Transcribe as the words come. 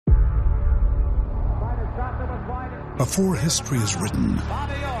Before history is written,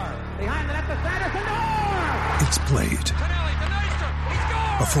 it's played.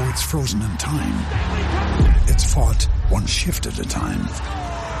 Before it's frozen in time, it's fought one shift at a time.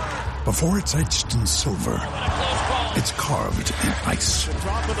 Before it's etched in silver, it's carved in ice.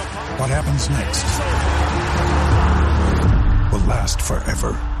 What happens next will last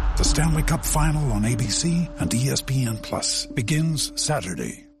forever. The Stanley Cup Final on ABC and ESPN Plus begins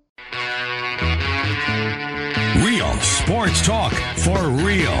Saturday. Real sports talk for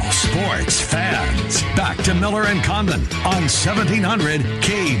real sports fans. Back to Miller and Condon on 1700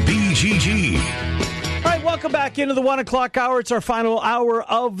 KBGG. All right, welcome back into the 1 o'clock hour. It's our final hour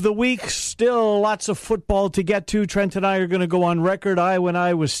of the week. Still lots of football to get to. Trent and I are going to go on record.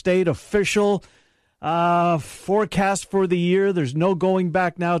 Iowa State official forecast for the year. There's no going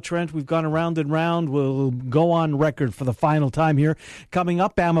back now, Trent. We've gone around and round. We'll go on record for the final time here. Coming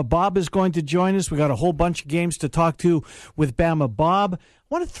up, Bama Bob is going to join us. We got a whole bunch of games to talk to with Bama Bob. I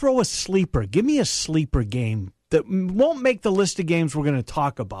want to throw a sleeper. Give me a sleeper game that won't make the list of games we're going to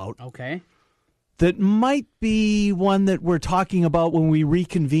talk about. Okay. That might be one that we're talking about when we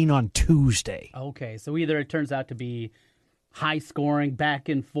reconvene on Tuesday. Okay, so either it turns out to be high scoring, back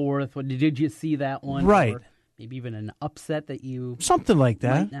and forth. Did you see that one? Right. Or maybe even an upset that you something like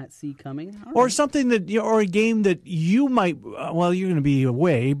that might not see coming. Or something that, or a game that you might, well, you're going to be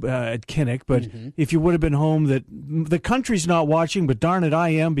away at Kinnick, but if you would have been home, that the country's not watching, but darn it, I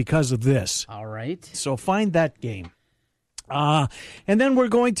am because of this. All right. So find that game. And then we're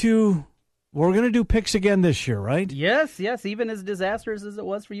going to do picks again this year, right? Yes, even as disastrous as it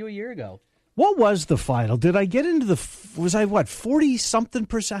was for you a year ago. What was the final? Did I get into was I 40-something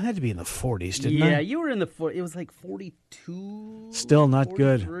percent? I had to be in the 40s, didn't I? Yeah, you were in the 40s. It was like 42. Still not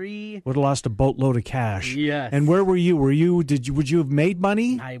 43. Good. Would have lost a boatload of cash. Yes. And where were you? Would you have made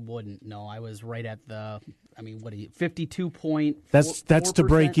money? I wouldn't. No, I was right at the, 52.4%. That's to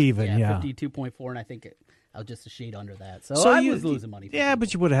break even, yeah. 52.4, and I think I was just a shade under that. So I was losing money. Yeah,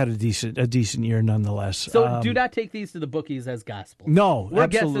 but you would have had a decent year nonetheless. So do not take these to the bookies as gospel. No, we're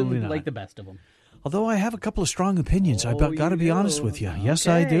absolutely guessing not. like the best of them. Although I have a couple of strong opinions, I've got to be honest with you. Okay. Yes,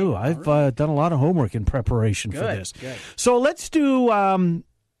 I do. I've done a lot of homework in preparation for this. Good. So let's do. I want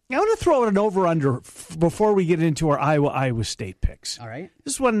to throw out an over/under before we get into our Iowa State picks. All right.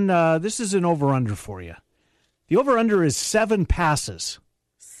 This is an over/under for you. The over/under is 7 passes.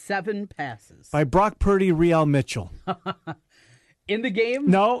 7 passes. By Brock Purdy, Real Mitchell. In the game?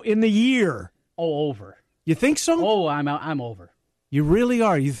 No, in the year. Oh, over. You think so? Oh, I'm over. You really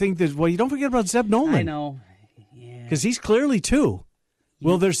are. You think that? Well, you don't forget about Zeb Nolan. I know. Yeah. Because he's clearly two.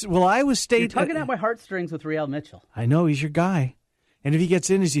 Will Iowa State? You're tugging at my heartstrings with Real Mitchell. I know he's your guy. And if he gets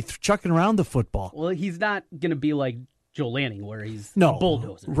in, is he chucking around the football? Well, he's not going to be like Joe Lanning, where he's a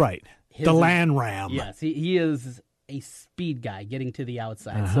bulldozer. Right. The land ram. Yes, he is a speed guy getting to the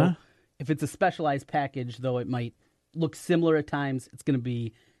outside. So if it's a specialized package, though it might look similar at times, it's going to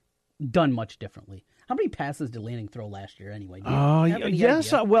be done much differently. How many passes did Lanning throw last year anyway?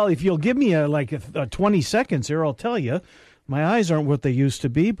 Yes. Well, if you'll give me 20 seconds here, I'll tell you. My eyes aren't what they used to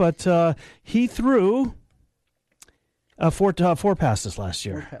be, but he threw four passes last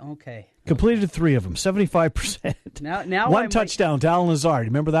year. Okay. Completed 3 of them, 75%. Now one touchdown to Alan Lazard.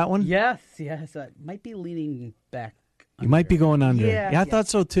 Remember that one? Yes. I might be leaning back. You might be going under. Yeah, I thought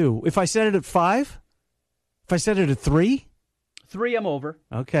so too. If I said it at 5? If I said it at 3? 3, I'm over.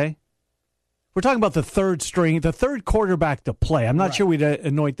 Okay. We're talking about the third string, the third quarterback to play. I'm not sure we'd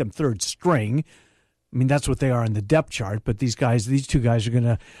anoint them third string. I mean, that's what they are in the depth chart. But these two guys are going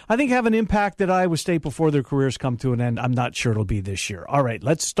to, I think, have an impact at Iowa State before their careers come to an end. I'm not sure it'll be this year. All right,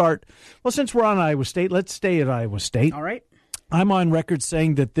 let's start. Well, since we're on Iowa State, let's stay at Iowa State. All right. I'm on record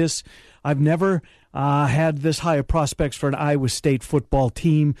saying that I've never had this high of prospects for an Iowa State football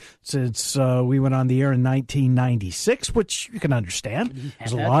team since we went on the air in 1996, which you can understand.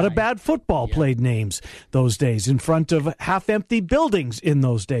 There's a lot of bad football played names those days in front of half-empty buildings in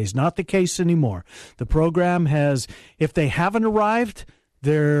those days. Not the case anymore. The program has, if they haven't arrived,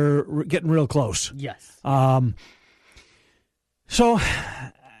 they're getting real close. Yes. So,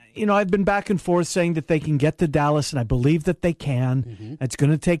 I've been back and forth saying that they can get to Dallas, and I believe that they can. Mm-hmm. It's going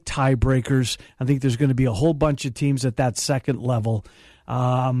to take tiebreakers. I think there's going to be a whole bunch of teams at that second level.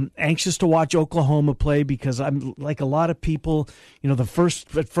 Anxious to watch Oklahoma play because I'm like a lot of people, at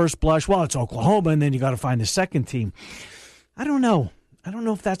first blush, well, it's Oklahoma, and then you got to find the second team. I don't know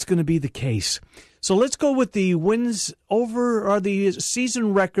if that's going to be the case. So let's go with the wins over or the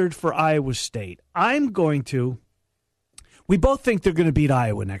season record for Iowa State. We both think they're going to beat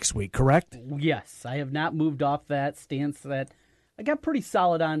Iowa next week, correct? Yes. I have not moved off that stance that I got pretty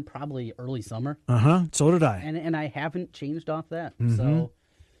solid on probably early summer. So did I. And I haven't changed off that. So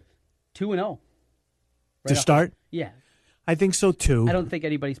 2-0. To start? Yeah. I think so too. I don't think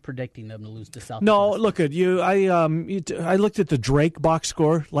anybody's predicting them to lose to South No, Dakota. look at you. I looked at the Drake box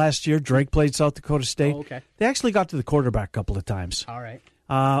score last year. Drake played South Dakota State. Oh, okay. They actually got to the quarterback a couple of times. All right.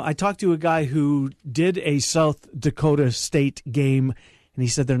 I talked to a guy who did a South Dakota State game, and he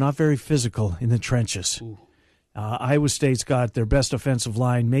said they're not very physical in the trenches. Iowa State's got their best offensive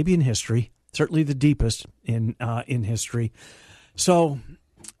line, maybe in history, certainly the deepest in history. So,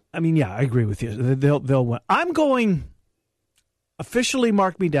 I mean, yeah, I agree with you. They'll win. I'm going, officially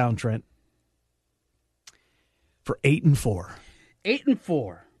mark me down, Trent, for 8-4.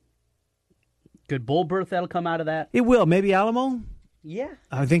 8-4. Good bowl berth that'll come out of that. It will. Maybe Alamo? Yeah.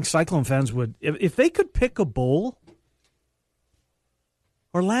 I think Cyclone fans would. If they could pick a bowl.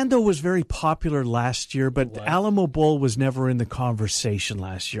 Orlando was very popular last year, but the Alamo Bowl was never in the conversation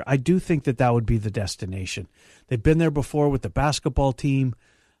last year. I do think that would be the destination. They've been there before with the basketball team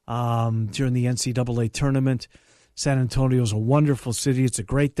during the NCAA tournament. San Antonio's a wonderful city. It's a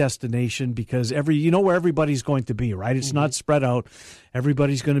great destination because you know where everybody's going to be, right? It's not spread out.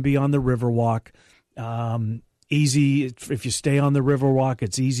 Everybody's going to be on the Riverwalk. Easy if you stay on the Riverwalk.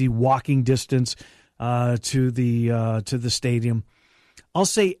 It's easy walking distance to the stadium. I'll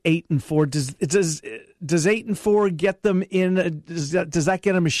say 8-4. Does 8-4 get them in? Does that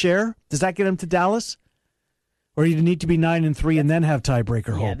get them a share? Does that get them to Dallas? Or you need to be 9-3 and then have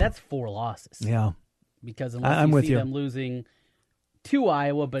tiebreaker hope? Yeah, that's 4 losses. Yeah, because unless you see them losing to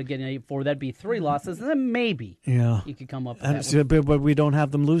Iowa, but getting 8-4, that'd be 3 losses, and then maybe you could come up with that. But we don't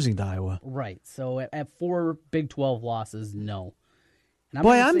have them losing to Iowa, right? So at 4 Big 12 losses, no. You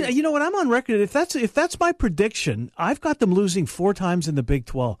know what? I'm on record. If that's my prediction, I've got them losing 4 times in the Big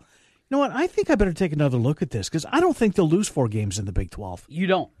 12. You know what? I think I better take another look at this because I don't think they'll lose 4 games in the Big 12. You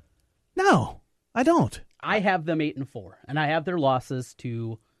don't? No, I don't. I have them 8-4, and I have their losses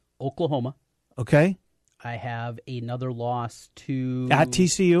to Oklahoma. Okay. I have another loss to at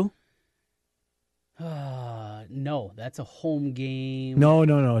TCU. No, that's a home game. No,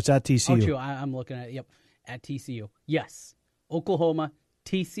 it's at TCU. Oh, true. I'm looking at it. Yep, at TCU. Yes, Oklahoma,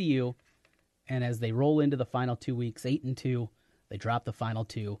 TCU, and as they roll into the final 2 weeks, 8-2, they drop the final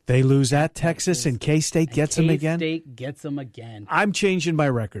 2. They lose at Texas, and K-State gets them again. K-State gets them again. I'm changing my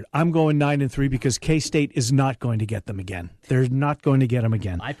record. I'm going 9-3 because K-State is not going to get them again. They're not going to get them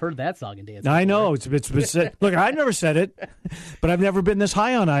again. I've heard that song and dance. I know it's been said. Look, I've never said it, but I've never been this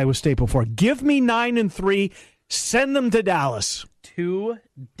high on Iowa State before. Give me 9-3. Send them to Dallas. To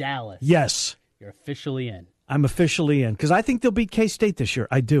Dallas. Yes, you're officially in. I'm officially in because I think they'll beat K-State this year.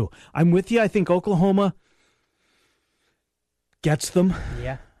 I do. I'm with you. I think Oklahoma gets them.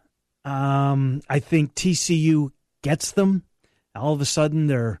 Yeah. I think TCU gets them. All of a sudden,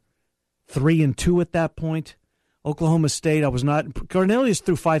 they're 3-2 at that point. Oklahoma State, Cornelius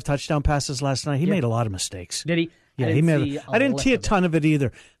threw 5 touchdown passes last night. He made a lot of mistakes. Did he? Yeah, I didn't see a ton of it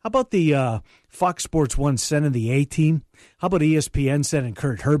either. How about the Fox Sports 1 sending the A-team? How about ESPN sending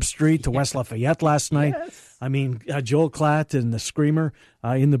Kurt Herbstreit to West Lafayette last night? Yes. I mean, Joel Klatt and the Screamer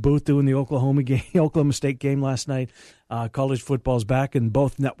in the booth doing the Oklahoma State game last night. College football's back, and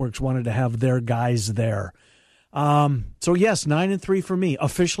both networks wanted to have their guys there. So, yes, 9-3 for me,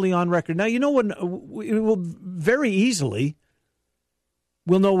 officially on record. Now, you know what? We will very easily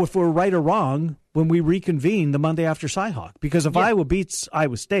we'll know if we're right or wrong when we reconvene the Monday after Cyhawk. Because if Iowa beats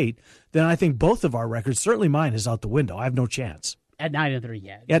Iowa State, then I think both of our records, certainly mine, is out the window. I have no chance. At 9-3,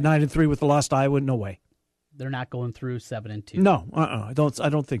 yeah. At 9-3 with the lost Iowa, no way. They're not going through 7-2. No, I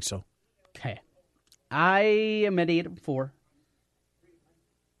don't think so. Okay. I am at 8-4.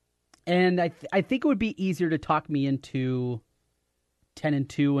 And I think it would be easier to talk me into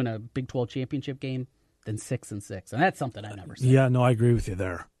 10-2 in a Big 12 championship game than 6-6. And that's something I never said. Yeah, no, I agree with you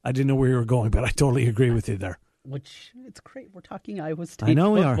there. I didn't know where you were going, but I totally agree with you there. Which, it's great. We're talking Iowa State I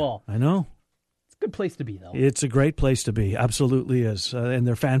know football. We are. I know. It's a good place to be, though. It's a great place to be. Absolutely is. And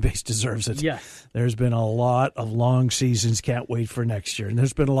their fan base deserves it. Yes. There's been a lot of long seasons. Can't wait for next year. And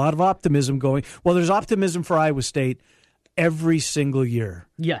there's been a lot of optimism going. Well, there's optimism for Iowa State every single year.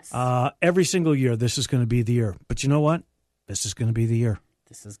 Yes. Every single year, this is going to be the year. But you know what? This is going to be the year.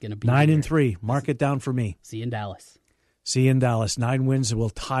 This is going to be 9-3. Mark it down for me. See you in Dallas. See you in Dallas. 9 wins will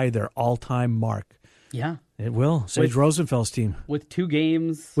tie their all-time mark. Yeah. It will. Sage Rosenfeld's team. With 2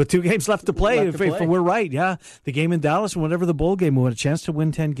 games. With 2 games left to play. If we're right, yeah. The game in Dallas and whatever the bowl game, we'll have a chance to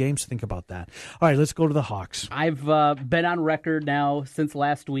win 10 games. Think about that. All right, let's go to the Hawks. I've been on record now since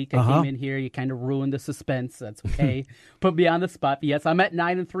last week. I came in here. You kind of ruined the suspense. That's okay. Put me on the spot. Yes, I'm at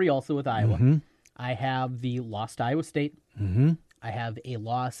 9-3 also with Iowa. I have the lost Iowa State. Mm-hmm. I have a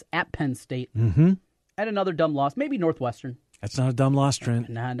loss at Penn State. Mm-hmm. And another dumb loss, maybe Northwestern. That's not a dumb loss, Trent.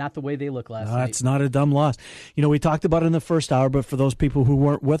 Nah, not the way they look last No, night. that's not a dumb loss. You know, we talked about it in the first hour, but for those people who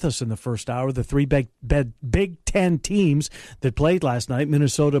weren't with us in the first hour, the three Big Ten teams that played last night,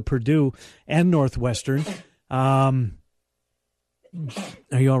 Minnesota, Purdue, and Northwestern. Are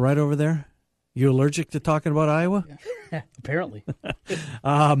you all right over there? You allergic to talking about Iowa? Apparently.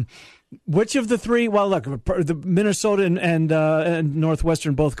 Which of the three? Well, look, the Minnesota and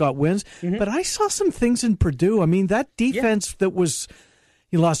Northwestern both got wins, but I saw some things in Purdue. I mean, that defense that was,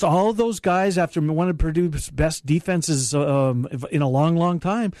 you lost all of those guys after one of Purdue's best defenses in a long, long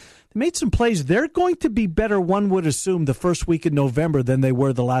time. They made some plays. They're going to be better, one would assume, the first week in November than they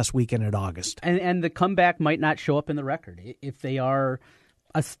were the last weekend in August. And the comeback might not show up in the record. If they are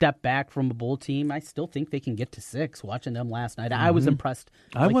a step back from a bowl team, I still think they can get to 6. Watching them last night, I was impressed.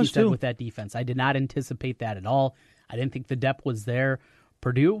 Like you said, with that defense. I did not anticipate that at all. I didn't think the depth was there.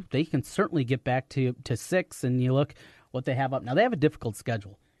 Purdue, they can certainly get back to 6, and you look what they have up now. They have a difficult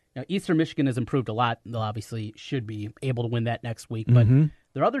schedule. Now, Eastern Michigan has improved a lot. They'll obviously should be able to win that next week, but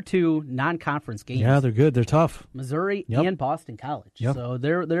their other 2 non-conference games. Yeah, they're good. They're tough. Missouri and Boston College. Yep. So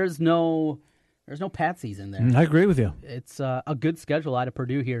there's no patsies in there. I agree with you. It's a good schedule out of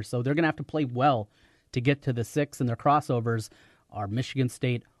Purdue here, so they're going to have to play well to get to the 6, and their crossovers are Michigan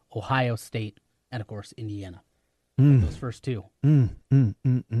State, Ohio State, and, of course, Indiana. Those first 2.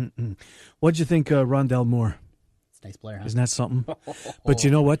 What'd you think Rondell Moore? It's a nice player, huh? Isn't that something? But you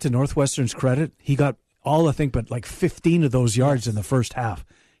know what? To Northwestern's credit, he got all, I think, but like 15 of those yards in the first half.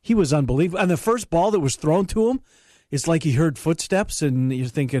 He was unbelievable. And the first ball that was thrown to him, it's like he heard footsteps, and you're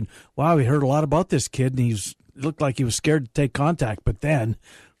thinking, wow, he heard a lot about this kid, and he looked like he was scared to take contact. But then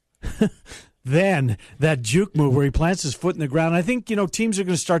that juke move where he plants his foot in the ground, I think, teams are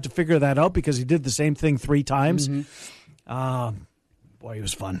going to start to figure that out because he did the same thing 3 times. Boy, he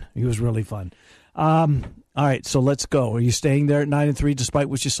was fun. He was really fun. All right, so let's go. Are you staying there at 9-3 despite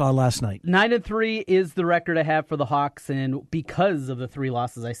what you saw last night? 9-3 is the record I have for the Hawks, and because of the 3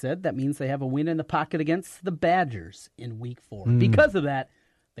 losses I said, that means they have a win in the pocket against the Badgers in Week 4. Because of that,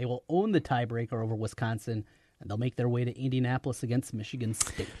 they will own the tiebreaker over Wisconsin, and they'll make their way to Indianapolis against Michigan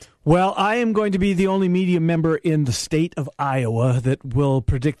State. Well, I am going to be the only media member in the state of Iowa that will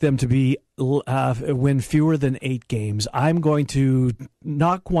predict them to win fewer than 8 games. I'm going to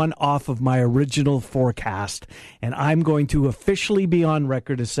knock one off of my original forecast, and I'm going to officially be on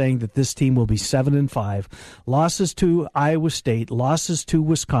record as saying that this team will be 7-5. Losses to Iowa State, losses to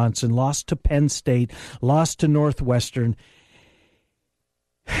Wisconsin, loss to Penn State, loss to Northwestern.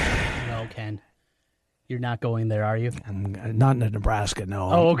 No, Ken. You're not going there, are you? I'm not in Nebraska, no.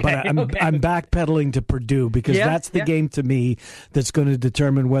 Oh, okay. But I'm backpedaling to Purdue because that's the game to me that's going to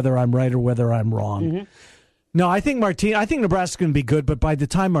determine whether I'm right or whether I'm wrong. No, I think Nebraska's going to be good, but by the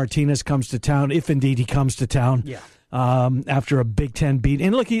time Martinez comes to town, if indeed he comes to town, after a Big Ten beat.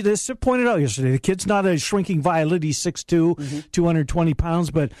 And look, he just pointed out yesterday, the kid's not a shrinking violet. He's 6'2", 220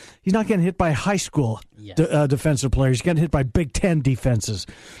 pounds, but he's not getting hit by high school defensive players. He's getting hit by Big Ten defenses.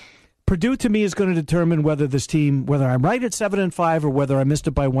 Purdue, to me, is going to determine whether I'm right at 7-5 or whether I missed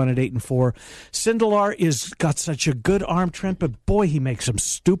it by 1 at 8-4. Sindelar is got such a good arm, Trent, but boy, he makes some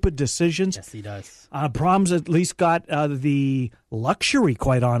stupid decisions. Yes, he does. Brahms at least got the luxury,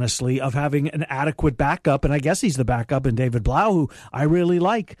 quite honestly, of having an adequate backup, and I guess he's the backup in David Blau, who I really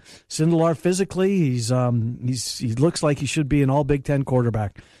like. Sindelar physically, he looks like he should be an all Big Ten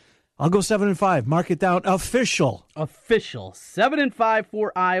quarterback. I'll go 7-5. Mark it down. Official. 7-5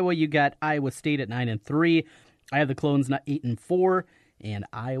 for Iowa. You got Iowa State at 9-3. I have the Clones 8-4, and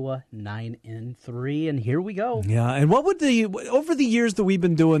Iowa 9-3. And here we go. Yeah. And what would over the years that we've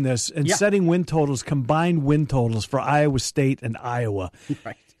been doing this and setting win totals, combined win totals for Iowa State and Iowa?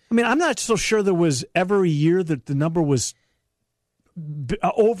 Right. I mean, I'm not so sure there was ever a year that the number was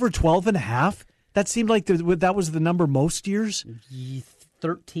over 12.5. That seemed like that was the number most years.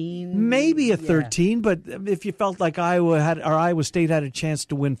 13, maybe a 13, but if you felt like Iowa State had a chance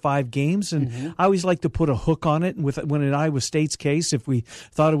to win 5 games, and I always like to put a hook on it. And when in Iowa State's case, if we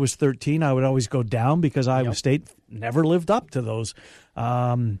thought it was 13, I would always go down because Iowa State never lived up to those,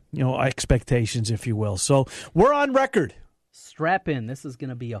 expectations, if you will. So we're on record. Strap in. This is going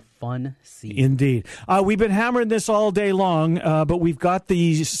to be a fun season. Indeed. We've been hammering this all day long, but we've got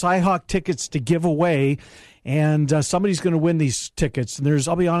the Cyhawk tickets to give away. And somebody's going to win these tickets. And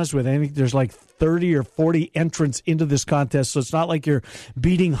I'll be honest with you, I think there's like 30 or 40 entrants into this contest. So it's not like you're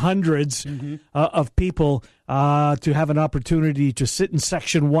beating hundreds of people to have an opportunity to sit in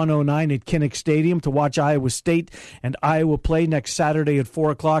Section 109 at Kinnick Stadium to watch Iowa State and Iowa play next Saturday at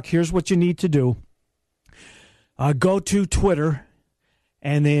 4 o'clock. Here's what you need to do. go to Twitter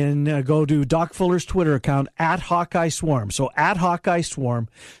and then go to Doc Fuller's Twitter account, @HawkeyeSwarm. So @HawkeyeSwarm,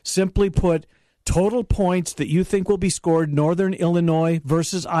 simply put total points that you think will be scored, Northern Illinois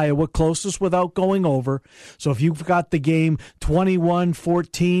versus Iowa, closest without going over. So if you've got the game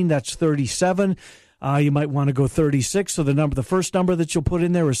 21-14, that's 37. You might want to go 36. So the first number that you'll put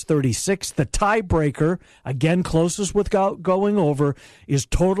in there is 36. The tiebreaker, again, closest without going over, is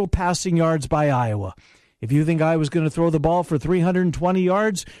total passing yards by Iowa. If you think Iowa's going to throw the ball for 320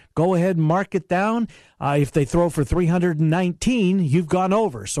 yards, go ahead and mark it down. If they throw for 319, you've gone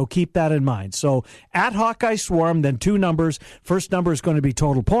over. So keep that in mind. So @HawkeyeSwarm, then two numbers. First number is going to be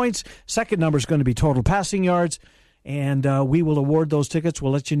total points. Second number is going to be total passing yards. And we will award those tickets.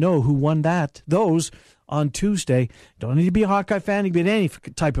 We'll let you know who won those on Tuesday. Don't need to be a Hawkeye fan. You can be any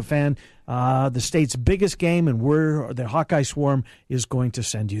type of fan. The state's biggest game, and the Hawkeye Swarm is going to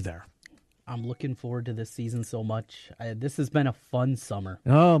send you there. I'm looking forward to this season so much. This has been a fun summer.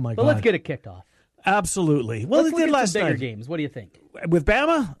 Oh, my God. But let's get it kicked off. Absolutely. Well, let's they did last bigger night. games. What do you think? With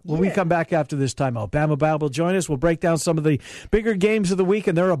Bama? When we come back after this timeout. Bama Bob will join us. We'll break down some of the bigger games of the week,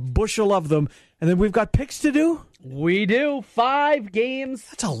 and there are a bushel of them. And then we've got picks to do? We do. 5 games.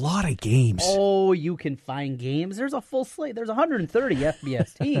 That's a lot of games. Oh, you can find games. There's a full slate. There's 130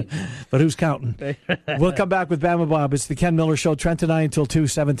 FBS teams. But who's counting? We'll come back with Bama Bob. It's the Ken Miller Show, Trent and I, until 2,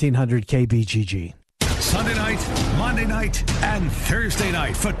 1700 KBGG. Sunday night, Monday night, and Thursday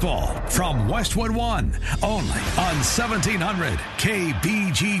night football from Westwood One, only on 1700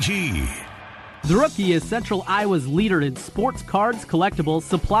 KBGG. The Rookie is Central Iowa's leader in sports cards, collectibles,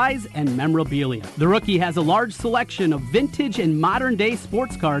 supplies, and memorabilia. The Rookie has a large selection of vintage and modern-day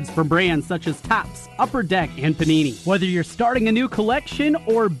sports cards from brands such as Topps, Upper Deck, and Panini. Whether you're starting a new collection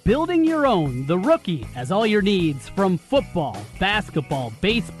or building your own, The Rookie has all your needs from football, basketball,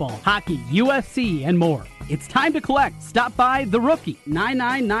 baseball, hockey, UFC, and more. It's time to collect. Stop by The Rookie,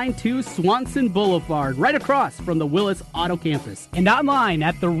 9992 Swanson Boulevard, right across from the Willis Auto Campus, and online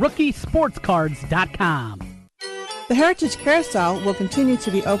at therookie-sportscards.com. The Heritage Carousel will continue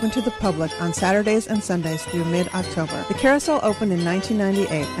to be open to the public on Saturdays and Sundays through mid-October. The carousel opened in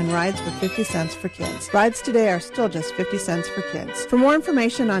 1998 and rides were 50 cents for kids. Rides today are still just 50 cents for kids. For more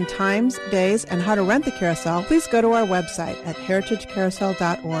information on times, days, and how to rent the carousel, please go to our website at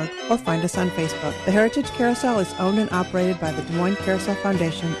heritagecarousel.org or find us on Facebook. The Heritage Carousel is owned and operated by the Des Moines Carousel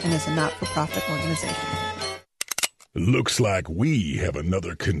Foundation and is a not-for-profit organization. Looks like we have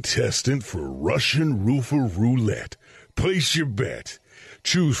another contestant for Russian Roofer Roulette. Place your bet.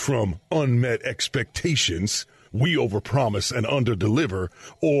 Choose from unmet expectations, we overpromise and underdeliver,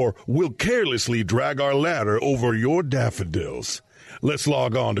 or we'll carelessly drag our ladder over your daffodils. Let's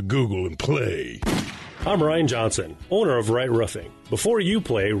log on to Google and play. I'm Ryan Johnson, owner of Wright Roofing. Before you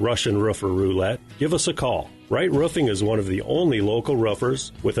play Russian Roofer Roulette, give us a call. Wright Roofing is one of the only local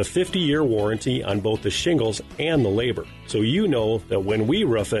roofers with a 50-year warranty on both the shingles and the labor. So you know that when we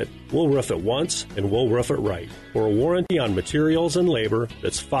roof it, we'll roof it once and we'll roof it right. For a warranty on materials and labor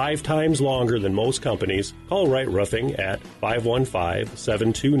that's 5 times longer than most companies, call Wright Roofing at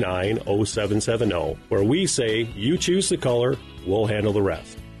 515-729-0770, where we say you choose the color, we'll handle the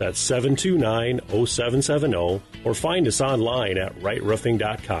rest. That's 729-0770, or find us online at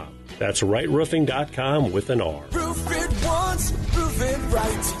wrightroofing.com. That's wrightroofing.com with an R. Roof it once, roof it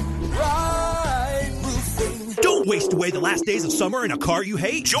right. Right Roofing. Don't waste away the last days of summer in a car you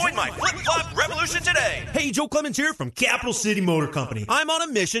hate. Join my flip-flop revolution today. Hey, Joe Clemens here from Capital City Motor Company. I'm on a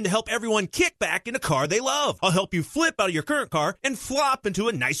mission to help everyone kick back in a car they love. I'll help you flip out of your current car and flop into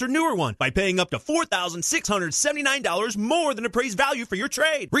a nicer, newer one by paying up to $4,679 more than appraised value for your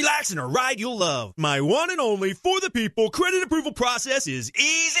trade. Relax in a ride you'll love. My one and only for the people credit approval process is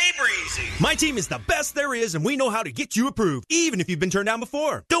easy breezy. My team is the best there is, and we know how to get you approved, even if you've been turned down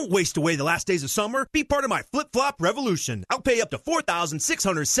before. Don't waste away the last days of summer. Be part of my flip-flop revolution. I'll pay up to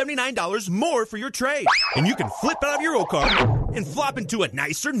 $4,679 more for your trade. And you can flip out of your old car and flop into a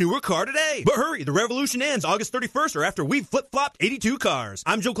nicer, newer car today. But hurry, the revolution ends August 31st or after we've flip-flopped 82 cars.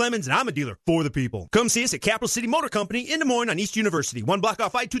 I'm Joe Clemens, and I'm a dealer for the people. Come see us at Capital City Motor Company in Des Moines on East University, 1 block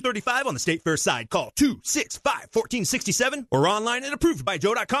off I-235 on the State Fair side. Call 265-1467 or online at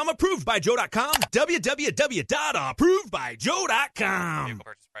approvedbyjoe.com. Approvedbyjoe.com. www.approvedbyjoe.com. Vehicle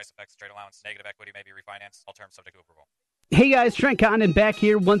purchase price effects, trade allowance, negative equity may be refinanced. All terms subject to approval. Hey guys, Trent Condon back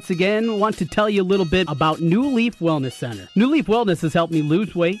here once again. Want to tell you a little bit about New Leaf Wellness Center. New Leaf Wellness has helped me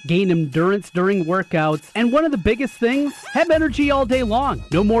lose weight, gain endurance during workouts, and one of the biggest things, have energy all day long.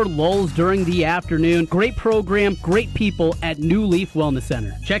 No more lulls during the afternoon. Great program, great people at New Leaf Wellness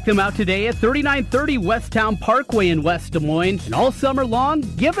Center. Check them out today at 3930 West Town Parkway in West Des Moines. And all summer long,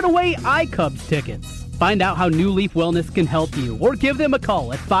 giving away iCubs tickets. Find out how New Leaf Wellness can help you or give them a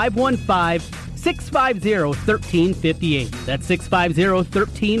call at 515-650-1358. That's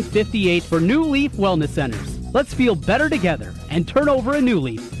 650-1358 for New Leaf Wellness Centers. Let's feel better together and turn over a new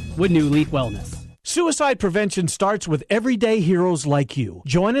leaf with New Leaf Wellness. Suicide prevention starts with everyday heroes like you.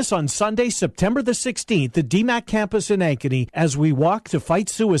 Join us on Sunday, September the 16th at DMACC campus in Ankeny as we walk to fight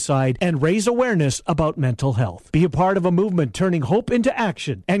suicide and raise awareness about mental health. Be a part of a movement turning hope into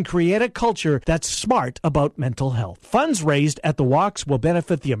action and create a culture that's smart about mental health. Funds raised at the walks will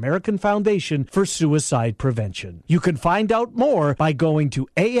benefit the American Foundation for Suicide Prevention. You can find out more by going to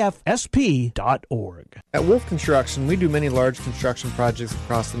afsp.org. At Wolf Construction, we do many large construction projects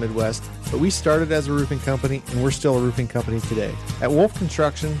across the Midwest, but we started as a roofing company, and we're still a roofing company today. At Wolf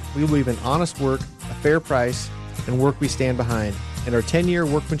Construction, we believe in honest work, a fair price, and work we stand behind, and our 10-year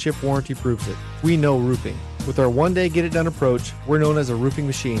workmanship warranty proves it. We know roofing. With our one-day get-it-done approach, we're known as a roofing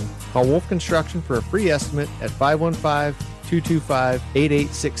machine. Call Wolf Construction for a free estimate at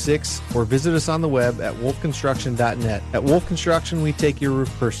 515-225-8866 or visit us on the web at wolfconstruction.net. At Wolf Construction, we take your roof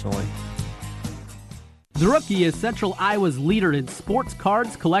personally. The Rookie is Central Iowa's leader in sports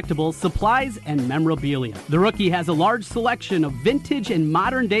cards, collectibles, supplies, and memorabilia. The Rookie has a large selection of vintage and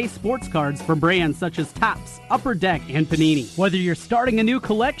modern-day sports cards from brands such as Topps, Upper Deck, and Panini. Whether you're starting a new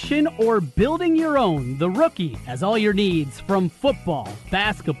collection or building your own, The Rookie has all your needs from football,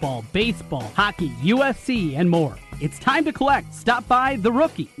 basketball, baseball, hockey, UFC, and more. It's time to collect. Stop by The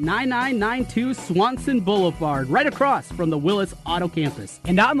Rookie, 9992 Swanson Boulevard, right across from the Willis Auto Campus,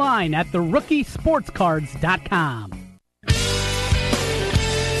 and online at therookiesportscards.com.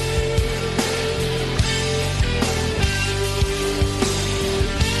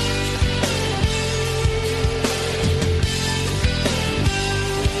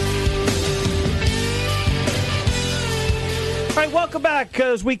 All right, welcome back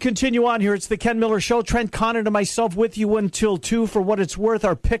as we continue on here. It's the Ken Miller Show. Trent Conant and myself with you until 2 for what it's worth.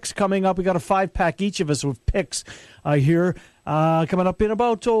 Our picks coming up. We got a 5-pack each of us with picks here. Coming up in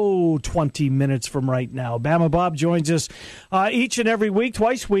about 20 minutes from right now. Bama Bob joins us each and every week,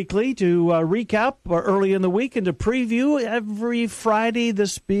 twice weekly, to recap early in the week and to preview every Friday,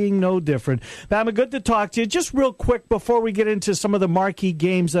 this being no different. Bama, good to talk to you. Just real quick before we get into some of the marquee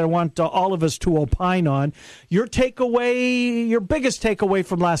games that I want all of us to opine on, your biggest takeaway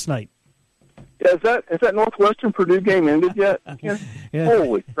from last night. Yeah, is that Northwestern Purdue game ended yet? Yeah.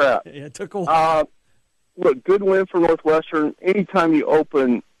 Holy crap. Yeah, it took a while. Look, good win for Northwestern. Anytime you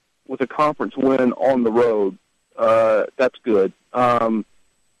open with a conference win on the road, that's good. Their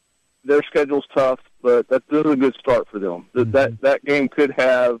schedule's tough, but this is a good start for them. That game could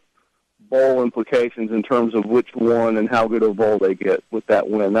have bowl implications in terms of which one and how good of a bowl they get with that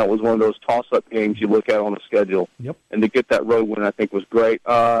win. That was one of those toss-up games you look at on the schedule. Yep. And to get that road win, I think, was great.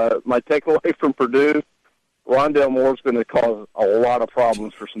 My takeaway from Purdue, Rondale Moore's going to cause a lot of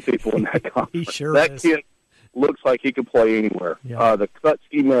problems for some people in that conference. He sure that is. Kid looks like he could play anywhere. Yeah. The cuts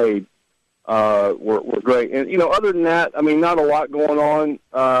he made were great. And, other than that, I mean, not a lot going on.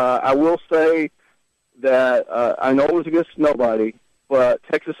 I will say that I know it was against nobody, but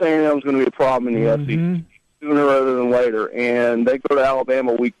Texas A&M is going to be a problem in the SEC sooner rather than later. And they go to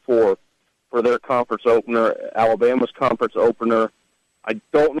Alabama week 4 for their conference opener, Alabama's conference opener. I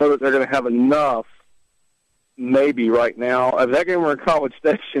don't know that they're going to have enough, maybe right now. If that game were in College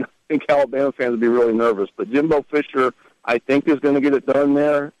Station, I think Alabama fans would be really nervous. But Jimbo Fisher, I think, is going to get it done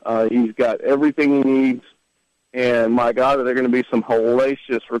there. He's got everything he needs. And, my God, are there going to be some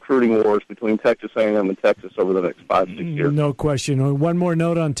hellacious recruiting wars between Texas A&M and Texas over the next 5-6 years? No question. One more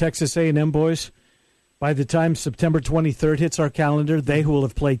note on Texas A&M, boys. By the time September 23rd hits our calendar, they will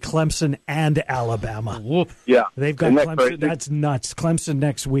have played Clemson and Alabama. Yeah. They've got Isn't that Clemson. crazy? That's nuts. Clemson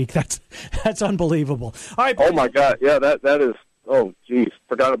next week. That's unbelievable. All right. Oh, my God. Yeah, that is – oh, geez.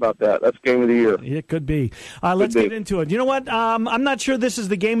 Forgot about that. That's game of the year. It could be. Let's get into it. You know what? I'm not sure this is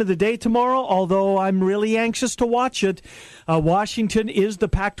the game of the day tomorrow, although I'm really anxious to watch it. Washington is the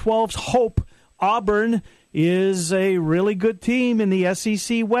Pac-12's hope. Auburn is a really good team in the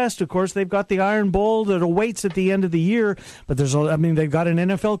SEC West. Of course, they've got the Iron Bowl that awaits at the end of the year, but they've got an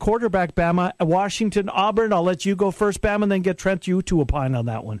NFL quarterback, Bama. Washington, Auburn. I'll let you go first, Bama, and then get Trent, you to opine on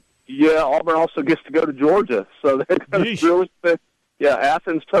that one. Yeah, Auburn also gets to go to Georgia, so they're going to really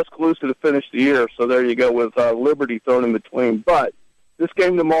Athens, Tuscaloosa to finish the year, so there you go with Liberty thrown in between. But this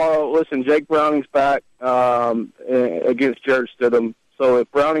game tomorrow, listen, Jake Browning's back against Jarrett Stidham, so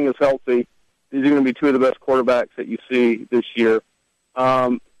if Browning is healthy, these are going to be two of the best quarterbacks that you see this year.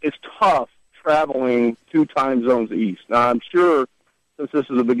 It's tough traveling 2 time zones east. Now, I'm sure since this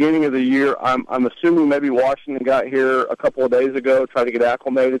is the beginning of the year, I'm assuming maybe Washington got here a couple of days ago, tried to get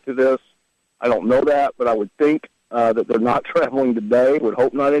acclimated to this. I don't know that, but I would think that they're not traveling today. Would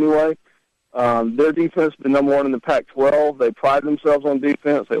hope not anyway. Their defense has been number one in the Pac-12. They pride themselves on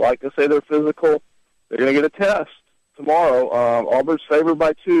defense. They like to say they're physical. They're going to get a test tomorrow. Auburn's favored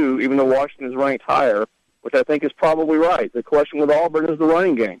by 2, even though Washington is ranked higher, which I think is probably right. The question with Auburn is the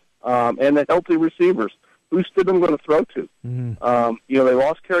running game and the healthy receivers. Who's Stidham going to throw to? They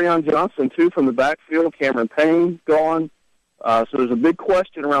lost Kerryon Johnson, too, from the backfield. Cameron Payne gone. So there's a big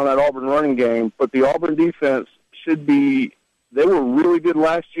question around that Auburn running game. But the Auburn defense should be – they were really good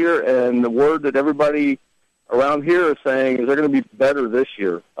last year, and the word that everybody around here is saying is they're going to be better this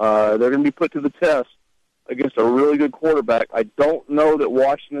year. They're going to be put to the test against a really good quarterback. I don't know that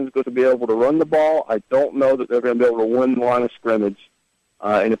Washington's going to be able to run the ball. I don't know that they're going to be able to win the line of scrimmage.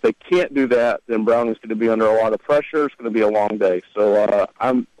 And if they can't do that, then Browning's going to be under a lot of pressure. It's going to be a long day. So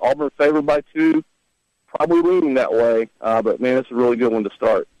I'm Auburn favored by 2, probably leaning that way. But, man, it's a really good one to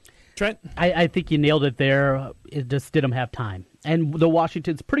start. Trent? I think you nailed it there. It just didn't have time. And the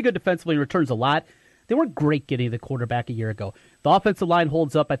Washington's pretty good defensively and returns a lot. They weren't great getting the quarterback a year ago. The offensive line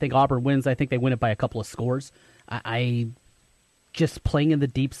holds up. I think Auburn wins. I think they win it by a couple of scores. I just playing in the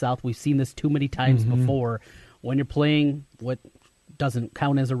Deep South, we've seen this too many times before. When you're playing what doesn't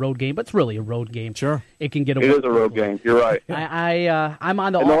count as a road game, but it's really a road game. Sure. It can get It is a road game. You're right. I'm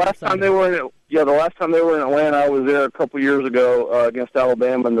on the last time they were in Atlanta, I was there a couple years ago against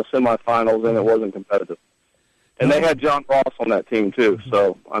Alabama in the semifinals, and it wasn't competitive. And they had John Ross on that team, too.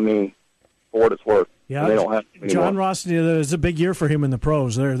 So, I mean, for what it's worth. Yeah, they don't have John Ross, it's a big year for him in the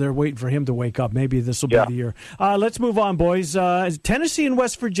pros. They're waiting for him to wake up. Maybe this will be the year. Let's move on, boys. Tennessee and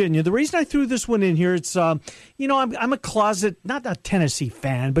West Virginia. The reason I threw this one in here, it's I'm a closet, not a Tennessee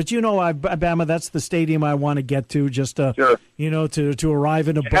fan, but Alabama. That's the stadium I want to get to, just to to arrive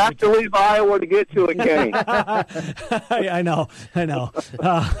in a. You have to leave Iowa to get to it, Kenny. I know.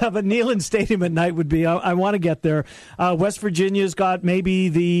 But Neyland Stadium at night would be. I want to get there. West Virginia's got maybe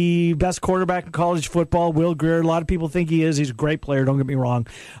the best quarterback in college football. Will Grier. A lot of people think he is. He's a great player. Don't get me wrong.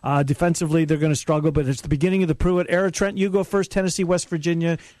 Defensively, they're going to struggle, but it's the beginning of the Pruitt era. Trent, you go first. Tennessee, West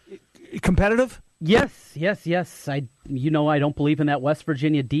Virginia, competitive? Yes. I don't believe in that West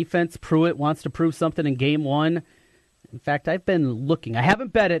Virginia defense. Pruitt wants to prove something in game 1. In fact, I've been looking. I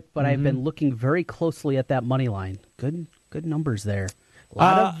haven't bet it, but I've been looking very closely at that money line. Good numbers there. A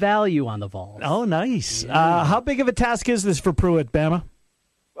lot of value on the Vols. Oh, nice. Yeah. How big of a task is this for Pruitt, Bama?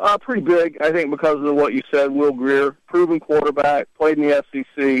 Pretty big, I think, because of what you said. Will Grier, proven quarterback, played in the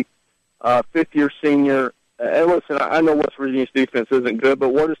SEC, fifth-year senior. And listen, I know West Virginia's defense isn't good, but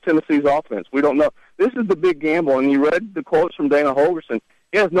what is Tennessee's offense? We don't know. This is the big gamble, and you read the quotes from Dana Holgorsen.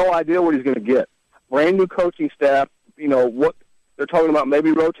 He has no idea what he's going to get. Brand new coaching staff, what they're talking about,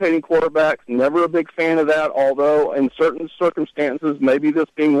 maybe rotating quarterbacks. Never a big fan of that, although in certain circumstances, maybe this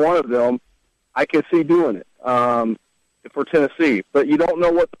being one of them, I can see doing it. For Tennessee, but you don't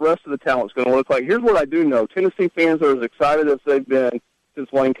know what the rest of the talent's going to look like. Here's what I do know. Tennessee fans are as excited as they've been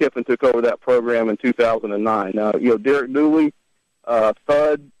since Lane Kiffin took over that program in 2009. Derek Dooley,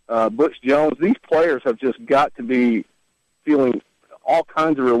 Thud, Butch Jones, these players have just got to be feeling all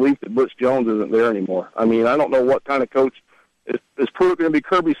kinds of relief that Butch Jones isn't there anymore. I mean, I don't know what kind of coach. Is Pruitt going to be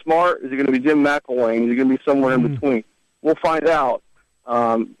Kirby Smart? Is he going to be Jim McElwain? Is he going to be somewhere in between? We'll find out.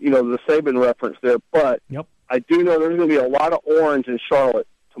 The Saban reference there, but I do know there's going to be a lot of orange in Charlotte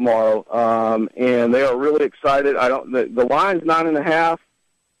tomorrow, and they are really excited. The line's 9.5.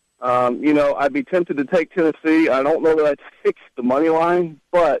 I'd be tempted to take Tennessee. I don't know that I'd take the money line,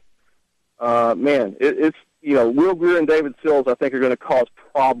 but it's Will Grier and David Sills, I think, are going to cause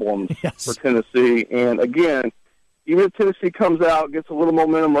problems for Tennessee. And again, even if Tennessee comes out, gets a little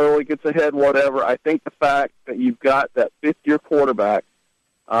momentum early, gets ahead, whatever, I think the fact that you've got that fifth-year quarterback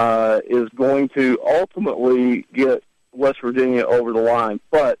is going to ultimately get West Virginia over the line.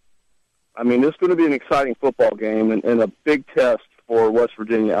 But, I mean, this is going to be an exciting football game and a big test for West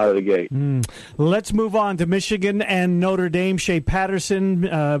Virginia out of the gate. Let's move on to Michigan and Notre Dame. Shea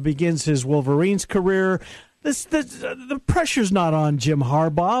Patterson begins his Wolverines career. The pressure's not on Jim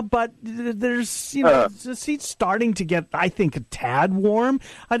Harbaugh, but there's the seat's starting to get, I think, a tad warm.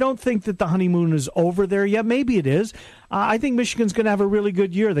 I don't think that the honeymoon is over there yet. Maybe it is. I think Michigan's going to have a really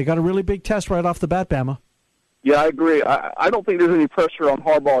good year. They got a really big test right off the bat, Bama. Yeah, I agree. I don't think there's any pressure on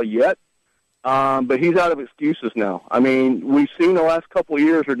Harbaugh yet, but he's out of excuses now. I mean, we've seen the last couple of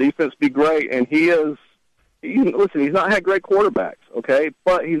years their defense be great, and he's not had great quarterbacks, okay?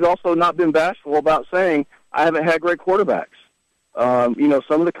 But he's also not been bashful about saying, I haven't had great quarterbacks.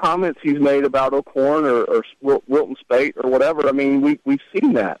 Some of the comments he's made about O'Korn or Wilton Spate or whatever, I mean, we've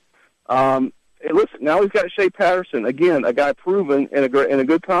seen that. hey, listen, now he's got Shea Patterson, again, a guy proven in a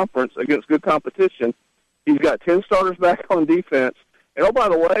good conference against good competition. He's got 10 starters back on defense. And, oh, by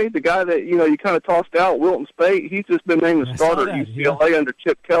the way, the guy that, you kind of tossed out, Wilton Spate, he's just been named the starter at UCLA under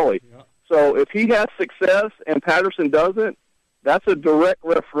Chip Kelly. Yeah. So if he has success and Patterson doesn't, that's a direct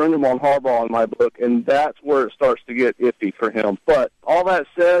referendum on Harbaugh in my book, and that's where it starts to get iffy for him. But all that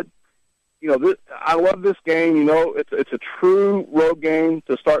said, I love this game. It's a true road game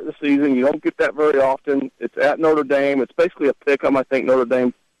to start the season. You don't get that very often. It's at Notre Dame. It's basically a pick-em, I think, Notre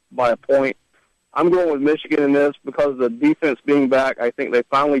Dame by a point. I'm going with Michigan in this because of the defense being back. I think they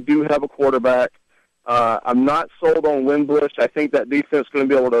finally do have a quarterback. I'm not sold on Wimbush. I think that defense is going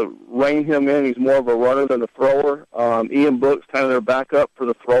to be able to rein him in. He's more of a runner than a thrower. Ian Book's kind of their backup for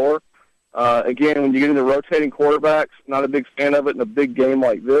the thrower. Again, when you get into rotating quarterbacks, not a big fan of it in a big game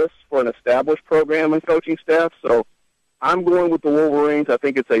like this for an established program and coaching staff. So I'm going with the Wolverines. I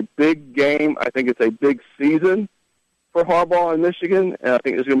think it's a big game. I think it's a big season for Harbaugh in Michigan, and I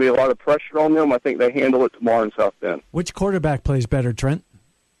think there's going to be a lot of pressure on them. I think they handle it tomorrow in South Bend. Which quarterback plays better, Trent?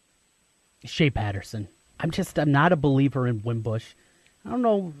 Shea Patterson. I'm not a believer in Wimbush. I don't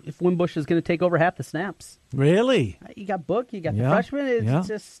know if Wimbush is going to take over half the snaps. Really? You got Book, you got the freshman. It's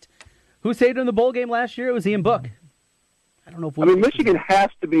just, who saved him in the bowl game last year? It was Ian Book. I don't know if Michigan has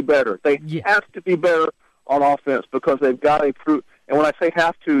to be better. They have to be better on offense because they've got a proof. And when I say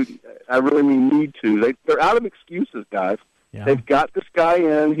have to, I really mean need to. They're out of excuses, guys. Yeah. They've got this guy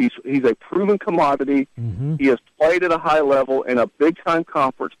in. He's a proven commodity. Mm-hmm. He has played at a high level in a big-time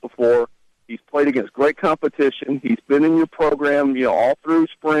conference before. He's played against great competition. He's been in your program, all through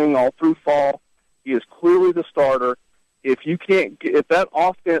spring, all through fall. He is clearly the starter. If that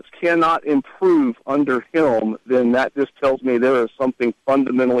offense cannot improve under him, then that just tells me there is something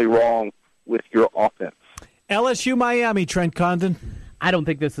fundamentally wrong with your offense. LSU Miami, Trent Condon. I don't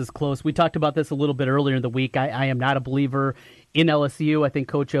think this is close. We talked about this a little bit earlier in the week. I am not a believer in LSU. I think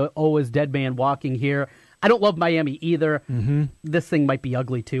Coach O is dead man walking here. I don't love Miami either. Mm-hmm. This thing might be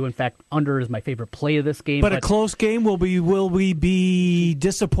ugly too. In fact, under is my favorite play of this game. But a close game. Will we be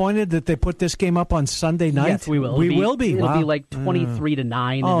disappointed that they put this game up on Sunday night? Yes, we will. It'll be like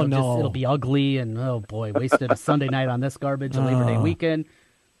 23-9. Oh, no. It'll be ugly, and oh boy, wasted a Sunday night on this garbage, a Labor Day weekend.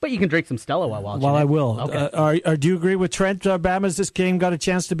 But you can drink some Stella while watching. Well, I will. Okay. Do you agree with Trent? Bama's this game got a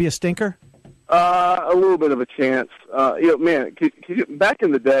chance to be a stinker? A little bit of a chance. Back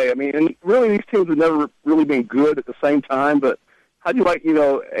in the day, and really these teams have never really been good at the same time, but how do you like,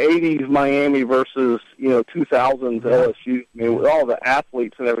 80s Miami versus, 2000s LSU? With all the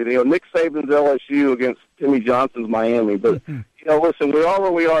athletes and everything. Nick Saban's LSU against Timmy Johnson's Miami. But, listen, we are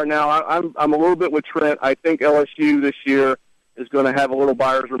where we are now. I'm a little bit with Trent. I think LSU this year is going to have a little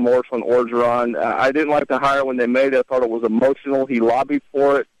buyer's remorse on Orgeron. I didn't like the hire when they made it. I thought it was emotional. He lobbied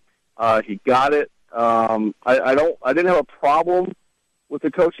for it. He got it. I didn't have a problem with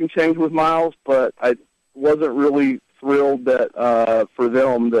the coaching change with Miles, but I wasn't really thrilled that for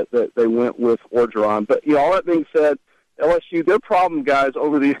them that they went with Orgeron. But all that being said, LSU, their problem, guys,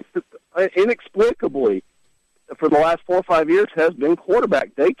 inexplicably for the last 4 or 5 years has been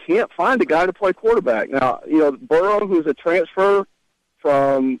quarterback. They can't find a guy to play quarterback. Now, Burrow, who's a transfer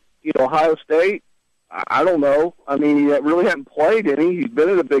from Ohio State, I don't know. He really hasn't played any. He's been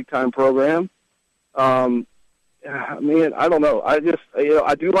in a big-time program. I don't know. I just,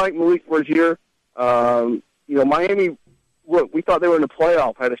 I do like Malik Rozier. Miami, look, we thought they were in the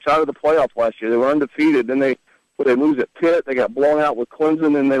playoff, had a shot at the playoff last year. They were undefeated. Then they lose at Pitt. They got blown out with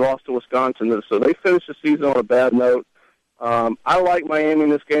Clemson, and they lost to Wisconsin. So they finished the season on a bad note. I like Miami in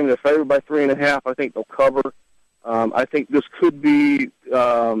this game. They're favored by 3.5. I think they'll cover. I think this could be,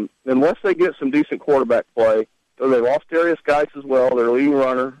 unless they get some decent quarterback play, so they lost Darius Geis as well, their leading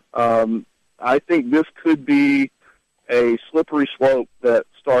runner. I think this could be a slippery slope that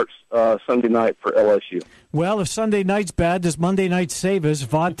starts Sunday night for LSU. Well, if Sunday night's bad, does Monday night save us?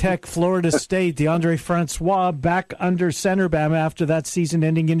 Vodtech, Florida State, DeAndre Francois back under center Bama after that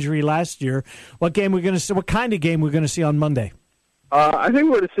season-ending injury last year. What game we're going to see? What kind of game we're going to see on Monday? I think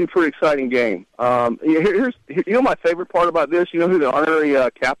we're going to see a pretty exciting game. Here's my favorite part about this. You know who the honorary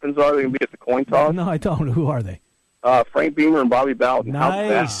captains are? They're going to be at the coin toss. No, I don't. Who are they? Frank Beamer and Bobby Bowden.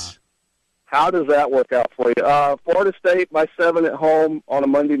 Nice. How does that work out for you? Florida State by 7 at home on a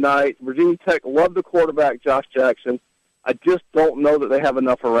Monday night. Virginia Tech loved the quarterback, Josh Jackson. I just don't know that they have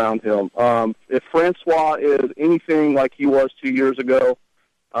enough around him. If Francois is anything like he was 2 years ago,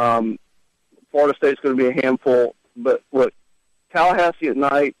 Florida State's going to be a handful. But look, Tallahassee at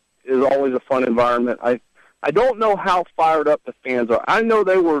night is always a fun environment. I don't know how fired up the fans are. I know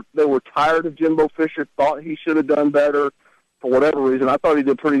they were tired of Jimbo Fisher, thought he should have done better for whatever reason. I thought he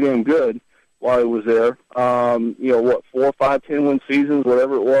did pretty damn good. while he was there. 4 or 5 10-win seasons,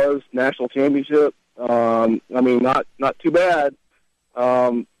 whatever it was, national championship. Not too bad.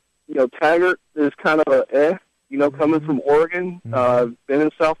 Taggart is kind of coming from Oregon, been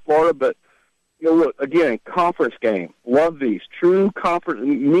in South Florida, but look, again, conference game. Love these true conference,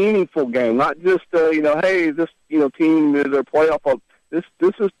 meaningful game, not just hey, this team is their playoff. This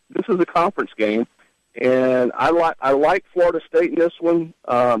is a conference game. And I like Florida State in this one.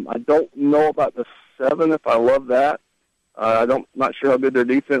 I don't know about the 7 if I love that. Not sure how good their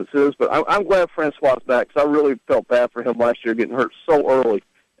defense is, but I'm glad Francois is back because I really felt bad for him last year getting hurt so early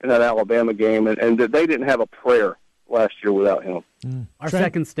in that Alabama game, and that they didn't have a prayer last year without him. Our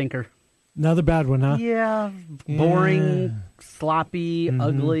second stinker. Another bad one, huh? Yeah, boring, sloppy,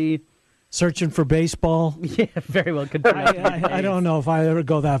 ugly. Searching for baseball. Yeah, very well. I don't know if I ever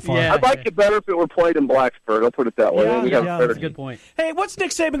go that far. Yeah, I'd like it better if it were played in Blacksburg. I'll put it that way. That's a good point. Hey, what's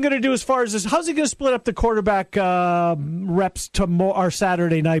Nick Saban going to do as far as this? How's he going to split up the quarterback reps our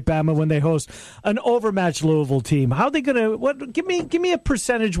Saturday night, Bama, when they host an overmatched Louisville team? How are they going to? Give me a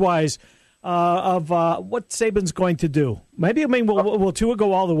percentage wise of what Saban's going to do. Will Tua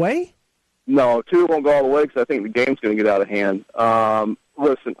go all the way? No, Tua won't go all the way because I think the game's going to get out of hand.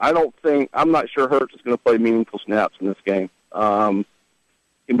 Listen, I'm not sure Hurts is going to play meaningful snaps in this game. And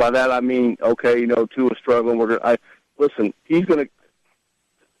by that I mean, Tua's struggling.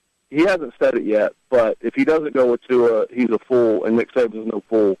 He hasn't said it yet, but if he doesn't go with Tua, he's a fool, and Nick Saban's no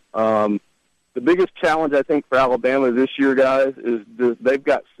fool. The biggest challenge, I think, for Alabama this year, guys, is they've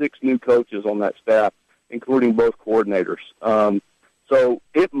got 6 new coaches on that staff, including both coordinators. So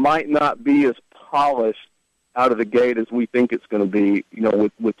it might not be as polished out of the gate as we think it's going to be,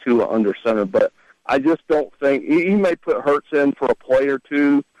 with Tua under center. But I just don't think he may put Hurts in for a play or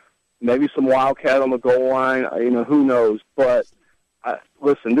two, maybe some wildcat on the goal line. Who knows? But I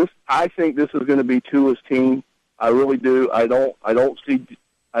think this is going to be Tua's team. I really do.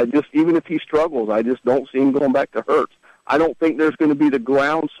 Even if he struggles, I just don't see him going back to Hurts. I don't think there's going to be the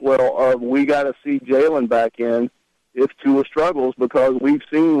groundswell of we got to see Jalen back in if Tua struggles, because we've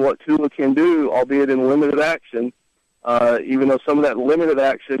seen what Tua can do, albeit in limited action, even though some of that limited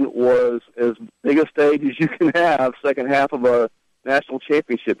action was as big a stage as you can have, second half of a national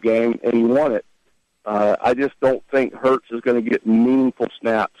championship game, and he won it. I just don't think Hurts is going to get meaningful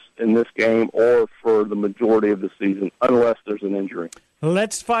snaps in this game or for the majority of the season, unless there's an injury.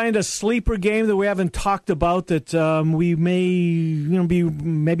 Let's find a sleeper game that we haven't talked about that we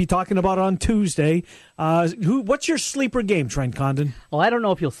may be talking about on Tuesday. What's your sleeper game, Trent Condon? Well, I don't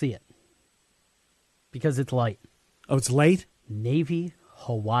know if you'll see it because it's light. Oh, it's late? Navy,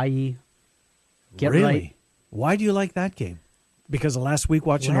 Hawaii. Really? Right. Why do you like that game? Because of last week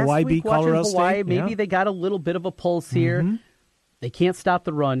watching Hawaii beat Colorado State? Maybe they got a little bit of a pulse here. Mm-hmm. They can't stop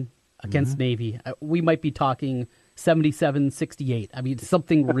the run against Navy. We might be talking 77-68. I mean,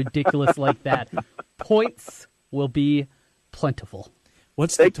 something ridiculous like that. Points will be plentiful.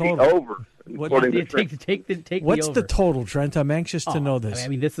 What's the total? Take the over. What's the total, Trent? I'm anxious to know this. I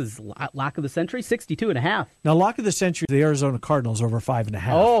mean, this is lock of the century, 62.5. Now, lock of the century, the Arizona Cardinals over 5.5.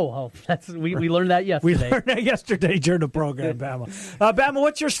 Oh, we learned that yesterday. We learned that yesterday during the program, Bama. Bama,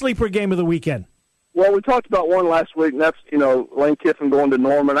 what's your sleeper game of the weekend? Well, we talked about one last week, and that's, Lane Kiffin going to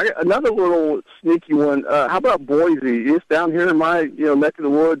Norman. I got another little sneaky one. How about Boise? It's down here in my, neck of the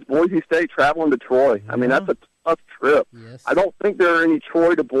woods. Boise State traveling to Troy. Mm-hmm. I mean, that's a tough trip. Yes. I don't think there are any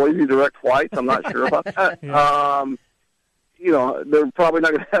Troy to Boise direct flights. I'm not sure about that. Yeah. They're probably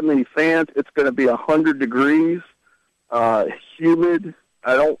not going to have many fans. It's going to be 100 degrees, humid.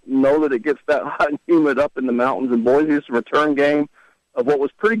 I don't know that it gets that hot and humid up in the mountains in Boise. It's a return game of what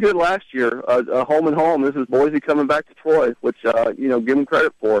was pretty good last year, home and home. This is Boise coming back to Troy, which, give them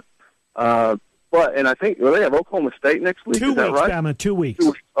credit for. And I think, they have Oklahoma State next week? 2 weeks, that right? Bama, 2 weeks.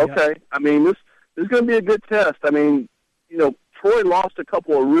 Okay. Yep. I mean, this is going to be a good test. I mean, Troy lost a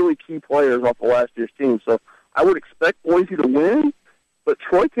couple of really key players off of last year's team, so I would expect Boise to win, but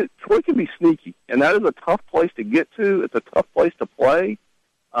Troy can be sneaky, and that is a tough place to get to. It's a tough place to play.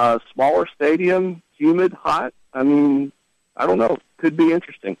 Smaller stadium, humid, hot. I mean, I don't know. Could be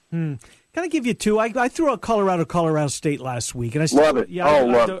interesting. Can I give you 2? I threw out Colorado State last week, and I love it.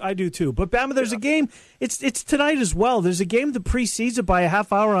 Yeah, I do too. But Bama, there's a game. It's tonight as well. There's a game that precedes it by a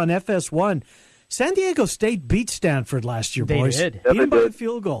half hour on FS1. San Diego State beat Stanford last year, boys. They did. Beat them by a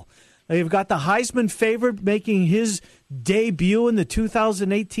field goal. They've got the Heisman favorite making his debut in the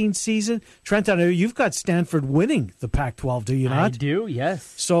 2018 season. Trent, I know you've got Stanford winning the Pac-12, do you not? I do,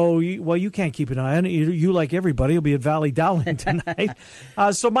 yes. So, you can't keep an eye on it. You like everybody, will be at Valley Dowling tonight.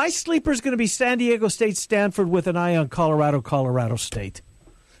 So my sleeper is going to be San Diego State, Stanford with an eye on Colorado State.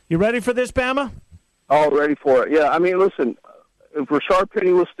 You ready for this, Bama? Oh, ready for it. Yeah, I mean, listen, if Rashard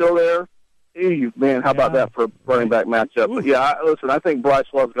Penny was still there, man, how about that for a running back matchup? Ooh. But, yeah, listen, I think Bryce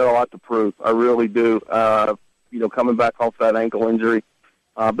Love's got a lot to prove. I really do, coming back off that ankle injury.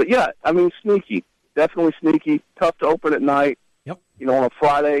 But, yeah, I mean, sneaky, definitely sneaky, tough to open at night. Yep. On a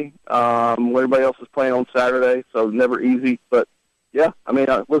Friday when everybody else is playing on Saturday, so never easy. But, yeah, I mean,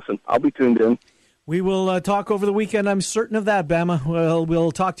 listen, I'll be tuned in. We will talk over the weekend. I'm certain of that, Bama. Well,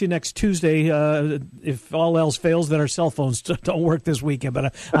 we'll talk to you next Tuesday. If all else fails, then our cell phones don't work this weekend,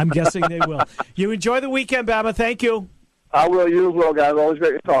 but I'm guessing they will. You enjoy the weekend, Bama. Thank you. I will. You as well, guys. Always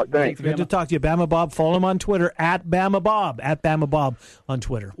great to talk. Thanks. Good to talk to you. Bama Bob. Follow him on Twitter, at Bama Bob on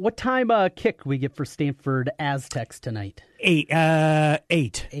Twitter. What time kick we get for Stanford Aztecs tonight? 8.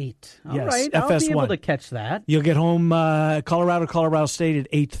 8. All yes, right. FS1. I'll be able to catch that. You'll get home Colorado State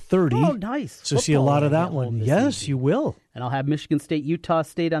at 8:30. Oh, nice. So see a lot of that one. Yes, you will. And I'll have Michigan State, Utah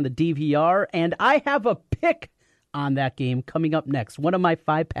State on the DVR. And I have a pick on that game coming up next. One of my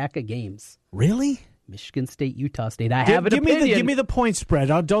 5-pack of games. Really? Michigan State, Utah State. I have an opinion. Give me the point spread.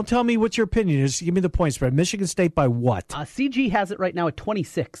 Don't tell me what your opinion is. Give me the point spread. Michigan State by what? CG has it right now at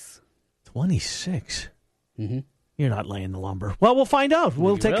 26. 26? Mm-hmm. You're not laying the lumber. Well, we'll find out.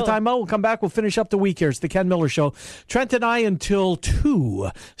 We'll take a time out. We'll come back. We'll finish up the week here. It's the Ken Miller Show. Trent and I until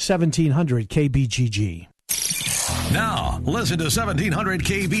 1700 KBGG. Now, listen to 1700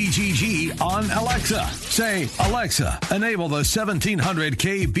 KBGG on Alexa. Say, Alexa, enable the 1700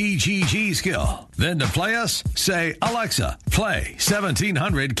 KBGG skill. Then to play us, say, Alexa, play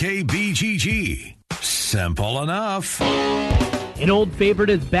 1700 KBGG. Simple enough. An old favorite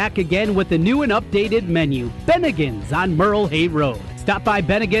is back again with a new and updated menu. Bennigan's on Merle Hay Road. Stop by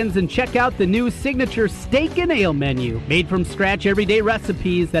Bennigan's and check out the new signature steak and ale menu. Made from scratch everyday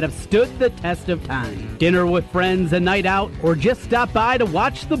recipes that have stood the test of time. Dinner with friends, a night out, or just stop by to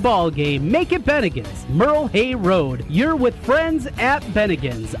watch the ball game. Make it Bennigan's. Merle Hay Road. You're with friends at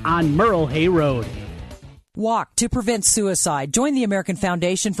Bennigan's on Merle Hay Road. Walk to prevent suicide. Join the American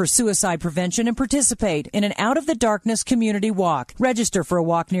Foundation for Suicide Prevention and participate in an Out of the Darkness community walk. Register for a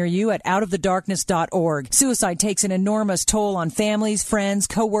walk near you at outofthedarkness.org. Suicide takes an enormous toll on families, friends,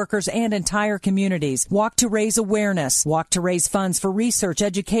 co-workers, and entire communities. Walk to raise awareness. Walk to raise funds for research,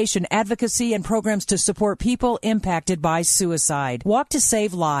 education, advocacy, and programs to support people impacted by suicide. Walk to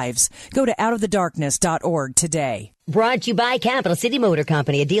save lives. Go to outofthedarkness.org today. Brought to you by Capital City Motor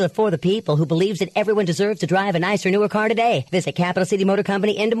Company, a dealer for the people who believes that everyone deserves to drive a nicer, newer car today. Visit Capital City Motor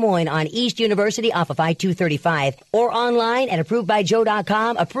Company in Des Moines on East University off of I-235 or online at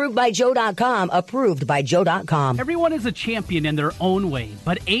ApprovedByJoe.com, ApprovedByJoe.com, ApprovedByJoe.com. Everyone is a champion in their own way,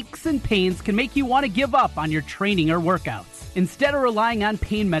 but aches and pains can make you want to give up on your training or workouts. Instead of relying on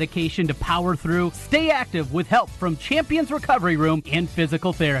pain medication to power through, stay active with help from Champions Recovery Room and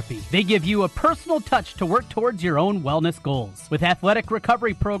Physical Therapy. They give you a personal touch to work towards your own wellness goals. With athletic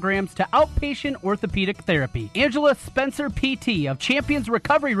recovery programs to outpatient orthopedic therapy, Angela Spencer PT of Champions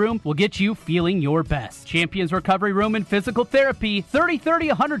Recovery Room will get you feeling your best. Champions Recovery Room and Physical Therapy, 3030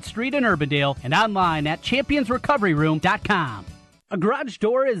 100th Street in Urbandale, and online at championsrecoveryroom.com. A garage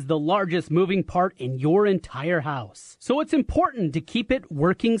door is the largest moving part in your entire house, so it's important to keep it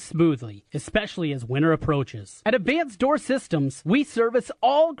working smoothly, especially as winter approaches. At Advanced Door Systems, we service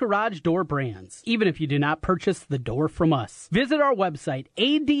all garage door brands, even if you do not purchase the door from us. Visit our website,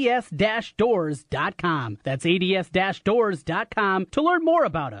 ads-doors.com. That's ads-doors.com to learn more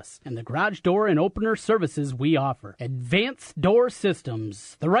about us and the garage door and opener services we offer. Advanced Door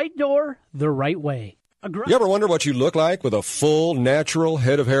Systems, the right door, the right way. You ever wonder what you look like with a full, natural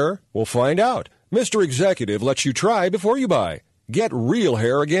head of hair? Well, find out. Mr. Executive lets you try before you buy. Get real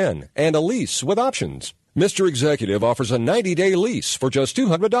hair again and a lease with options. Mr. Executive offers a 90-day lease for just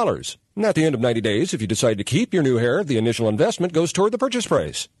 $200. And at the end of 90 days, if you decide to keep your new hair, the initial investment goes toward the purchase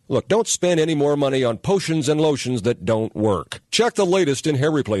price. Look, don't spend any more money on potions and lotions that don't work. Check the latest in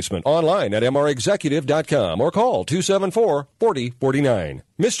hair replacement online at mrexecutive.com or call 274-4049.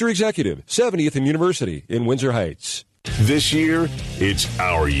 Mr. Executive, 70th and University in Windsor Heights. This year, it's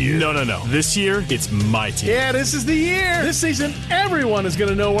our year. No. This year, it's my team. Yeah, this is the year. This season, everyone is going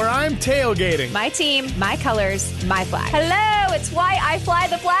to know where I'm tailgating. My team, my colors, my flag. Hello, it's why I fly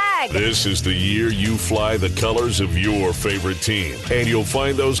the flag. This is the year you fly the colors of your favorite team. And you'll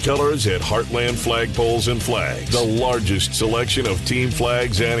find those colors at Heartland Flagpoles and Flags, the largest selection of team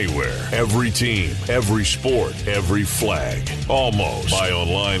flags anywhere. Every team, every sport, every flag. Almost. Buy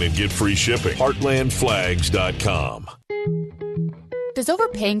online and get free shipping. HeartlandFlags.com. Does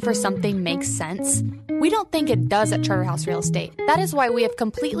overpaying for something make sense? We don't think it does at Charterhouse Real Estate. That is why we have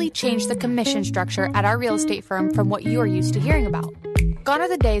completely changed the commission structure at our real estate firm from what you are used to hearing about. Gone are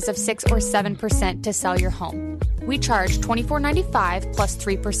the days of 6 or 7% to sell your home. We charge $24.95 plus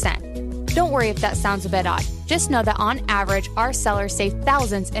 3%. Don't worry if that sounds a bit odd. Just know that on average, our sellers save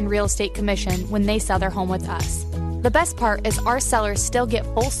thousands in real estate commission when they sell their home with us. The best part is our sellers still get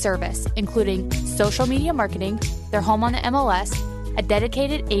full service, including social media marketing, their home on the MLS, a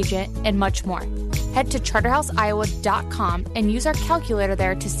dedicated agent, and much more. Head to charterhouseiowa.com and use our calculator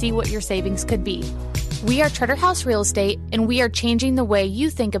there to see what your savings could be. We are Charterhouse Real Estate, and we are changing the way you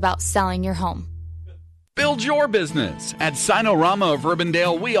think about selling your home. Build your business. At Signarama of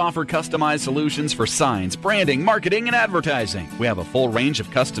Urbandale, we offer customized solutions for signs, branding, marketing, and advertising. We have a full range of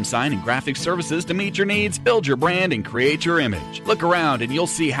custom sign and graphic services to meet your needs, build your brand, and create your image. Look around and you'll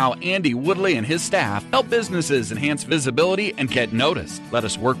see how Andy Woodley and his staff help businesses enhance visibility and get noticed. Let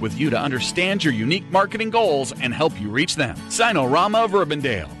us work with you to understand your unique marketing goals and help you reach them. Signarama of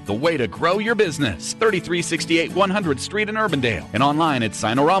Urbandale, the way to grow your business. 3368 100th Street in Urbandale and online at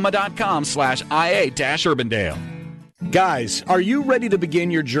signarama.com/IA-Urbandale. Guys, are you ready to begin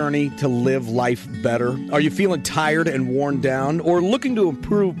your journey to live life better? Are you feeling tired and worn down, or looking to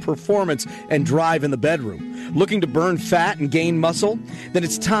improve performance and drive in the bedroom? Looking to burn fat and gain muscle? Then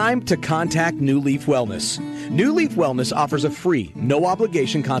it's time to contact New Leaf Wellness. New Leaf Wellness offers a free,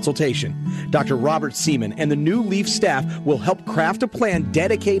 no-obligation consultation. Dr. Robert Seaman and the New Leaf staff will help craft a plan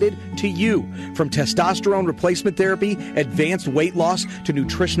dedicated to you. From testosterone replacement therapy, advanced weight loss, to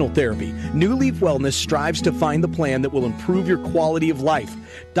nutritional therapy, New Leaf Wellness strives to find the plan that will improve your quality of life.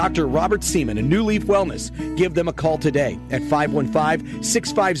 Dr. Robert Seaman and New Leaf Wellness. Give them a call today at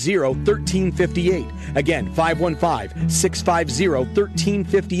 515-650-1358. Again,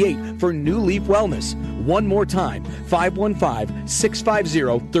 515-650-1358 for New Leaf Wellness. One more time,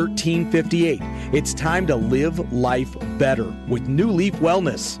 515-650-1358. It's time to live life better with New Leaf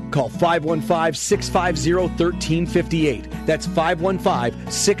Wellness. Call 515-650-1358. That's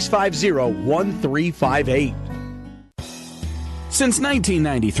 515-650-1358. Since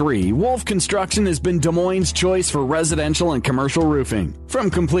 1993, Wolf Construction has been Des Moines' choice for residential and commercial roofing. From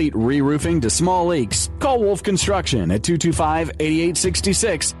complete re-roofing to small leaks, call Wolf Construction at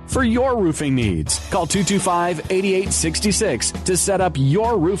 225-8866 for your roofing needs. Call 225-8866 to set up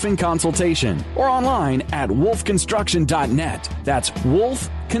your roofing consultation or online at wolfconstruction.net. That's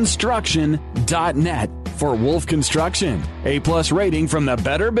wolfconstruction.net for Wolf Construction. A+ rating from the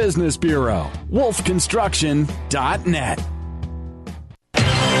Better Business Bureau. wolfconstruction.net.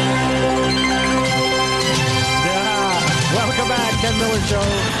 Welcome back, Ken Miller Show.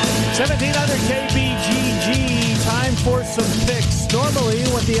 1700 KBGG. Time for some picks. Normally,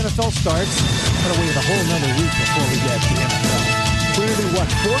 when the NFL starts, we're going to wait a whole another week before we get the NFL. We're going to do what?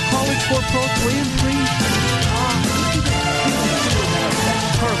 4 college, 4 pro, 3 and 3?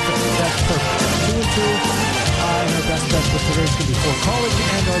 Perfect. That's perfect. 2 and 2. And our best bet for today is going to be 4 college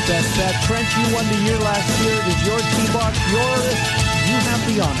and our best bet. Trent, you won the year last year. It is your T-Box. You have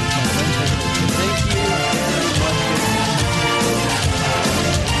the honors, my friend. Thank you very much.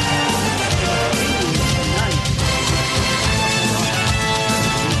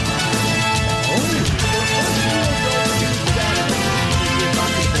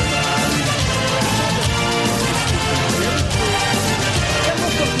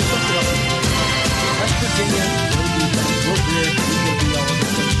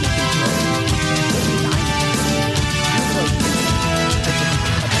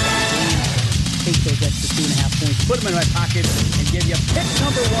 Take those extra 2.5 points, put them in my pocket, and give you pick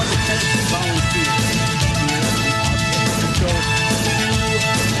number 1 to Tennessee Volunteers. So,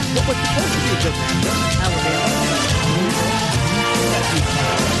 what was supposed to be a good matchup, Alabama,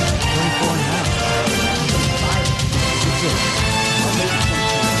 24.5.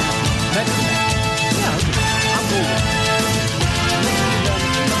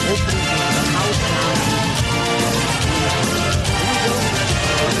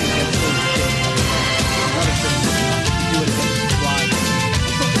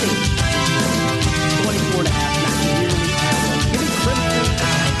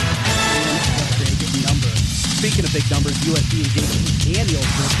 Speaking of big numbers, USC and Jason Daniels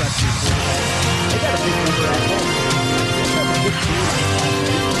for the freshman quarterback. They got a big number at home.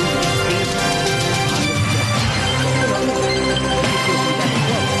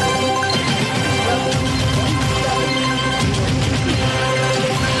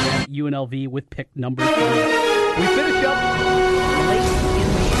 UNLV with pick number 3. We finish up late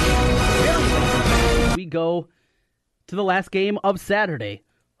in the game. We go to the last game of Saturday,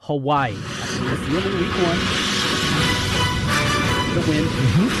 Hawaii. After week 1. The win.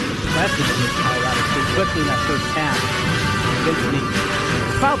 Last week against Colorado State, especially in that first half against me.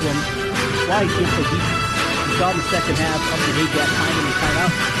 The problem, why I can't play defense. saw in the second half of the A-gap time and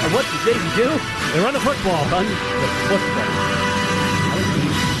timeout. And what did they do? They run the football. Run the football. I think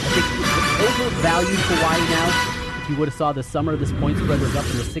it's overvalued Hawaii now. If you would have saw the summer, this point spread was up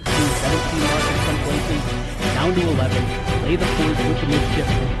in the 16, 17 mark in some places, down to 11. Lay the points with the midship.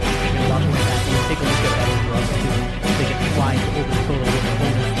 And about what's happening. Take a look at that over us too. I think it's flying over the total with the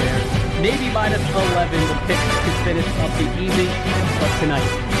bonus there. Maybe minus 11, the pick to finish of the evening. But tonight,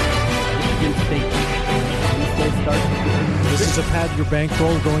 Michigan State. This is a pad your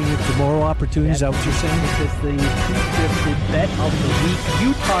bankroll going into tomorrow opportunity. Is that what you're saying? This thing, two-scripted bet of the week.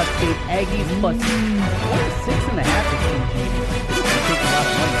 Utah State Aggies plus 6.5 at TG. Take a lot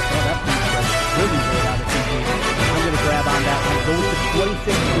of money. I saw that point spread really good out of TG. I'm going to grab on that one. Go with the 26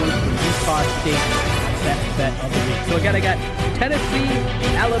 points for Utah State. Best bet of the week. So again, I got Tennessee,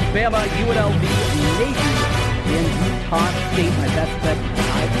 Alabama, UNLV, Navy, and Utah State. My best bet,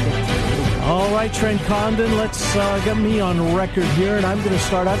 5-6. All right, Trent Condon, let's get me on record here, and I'm going to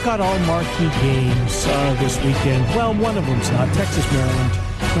start. I've got all marquee games this weekend. Well, one of them's not. Texas, Maryland.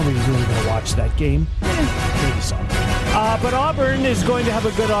 Nobody's really going to watch that game. Maybe some. But Auburn is going to have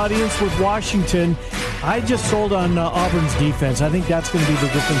a good audience with Washington. I just sold on Auburn's defense. I think that's going to be the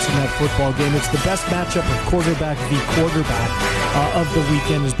difference in that football game. It's the best matchup of quarterback v. quarterback of the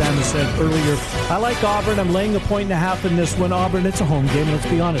weekend, as Bama said earlier. I like Auburn. I'm laying 1.5 in this one. Auburn, it's a home game, let's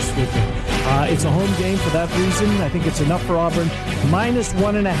be honest with you. It's a home game for that reason. I think it's enough for Auburn. Minus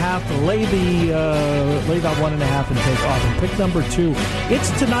 1.5. Lay that 1.5 and take Auburn. Pick number 2. It's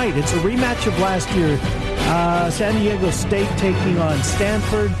tonight. It's a rematch of last year. San Diego State taking on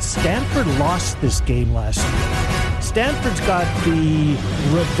Stanford. Stanford lost this game last year. Stanford's got the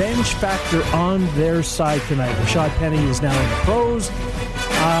revenge factor on their side tonight. Rashad Penny is now in the pros.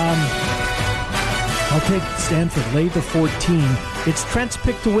 I'll take Stanford. Lay the 14. It's Trent's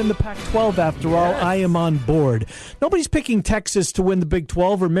pick to win the Pac-12 after all. I am on board. Nobody's picking Texas to win the Big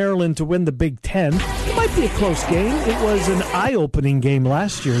 12 or Maryland to win the Big 10. It might be a close game. It was an eye-opening game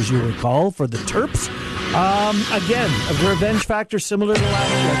last year, as you recall, for the Terps. Again, a revenge factor similar to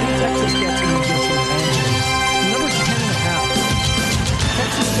last year. I think Texas gets an advantage. Number's 10.5.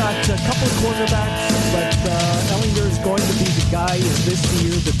 Texas got a couple of quarterbacks, but Ellinger is going to be the guy this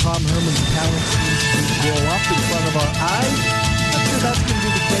year that Tom Herman's talent seems to grow up in front of our eyes. I'm not sure that's going to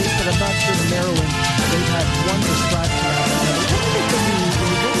be the case, but I'm not sure Maryland, they've had one distraction after another. What do you think of the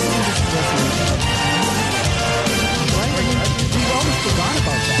resolution? Right? I mean, we almost forgot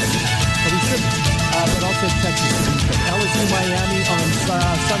about that, but we shouldn't. But I'll take Texas to beat them. LSU Miami on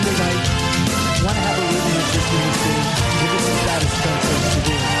Sunday night. Want to have a really interesting game. Give us some status concerns to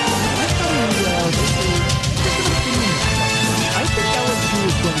do. I think LSU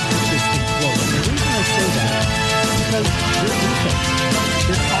is going to keep this thing close. And the reason I say that is because their defense,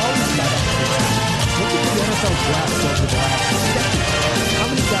 they're always got up to this. Look at the NFL drafts over the last decade. How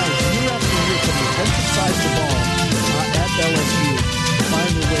many guys, year after year, from the defensive side of the ball at LSU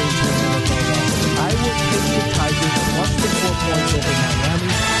find their way into an NFL draft? I will take the Tigers plus the 4 points over Miami.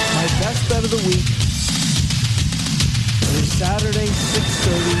 My best bet of the week is Saturday,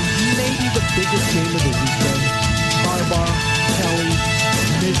 6:30, maybe the biggest game of the weekend. Harbaugh, Kelly,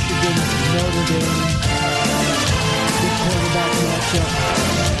 Michigan, Notre Dame. Big quarterback matchup.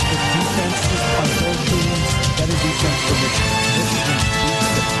 The defenses on both teams. Better defense for Michigan. Michigan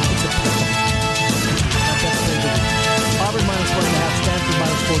it's a pick-up. My best bet of the week. Auburn minus 1.5, Stanford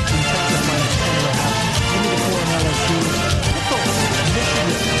minus 14, Texas minus 10.5. Give me the 4 in LSU. Let's go Michigan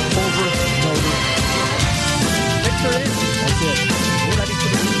over Notre Dame. Picks are in. That's it. We're ready for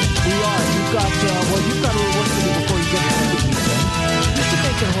the weekend. We are. You've got a little work to do before you get to the weekend. You should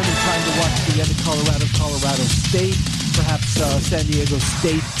make it home in time to watch the end of Colorado State. Perhaps San Diego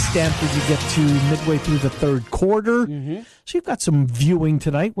State, Stanford, you get to midway through the third quarter. Mm-hmm. So you've got some viewing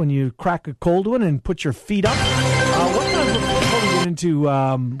tonight when you crack a cold one and put your feet up.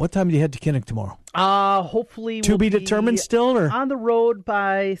 What time do you head to Kinnick tomorrow? Hopefully to be determined still, or on the road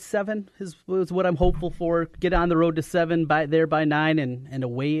by 7 is what I'm hopeful for. Get on the road to 7, by 9, and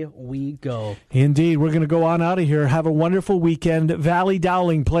away we go. Indeed, we're going to go on out of here. Have a wonderful weekend. Valley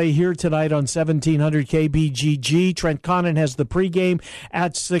Dowling play here tonight on 1700 KBGG. Trent Connon has the pregame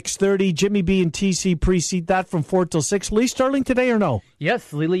at 6:30. Jimmy B and TC precede that from 4 till 6. Lee Sterling today or no?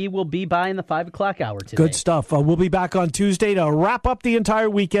 Yes, Lee will be by in the 5 o'clock hour today. Good stuff. We'll be back on Tuesday to wrap up the entire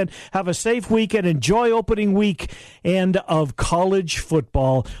weekend. Have a safe weekend. Enjoy opening week and of college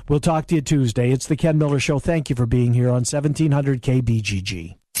football. We'll talk to you Tuesday. It's the Ken Miller Show. Thank you for being here on 1700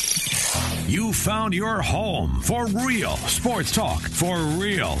 KBGG. You found your home for real sports talk for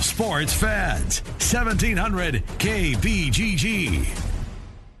real sports fans. 1700 KBGG.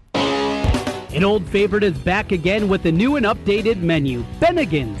 An old favorite is back again with a new and updated menu,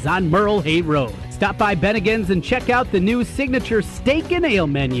 Bennigan's on Merle Hay Road. Stop by Bennigan's and check out the new signature steak and ale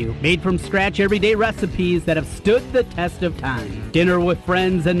menu, made from scratch everyday recipes that have stood the test of time. Dinner with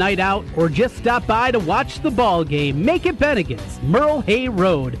friends, a night out, or just stop by to watch the ball game. Make it Bennigan's, Merle Hay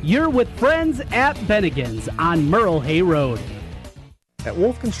Road. You're with friends at Bennigan's on Merle Hay Road. At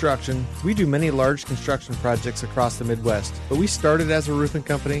Wolf Construction, we do many large construction projects across the Midwest, but we started as a roofing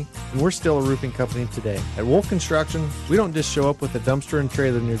company, and we're still a roofing company today. At Wolf Construction, we don't just show up with a dumpster and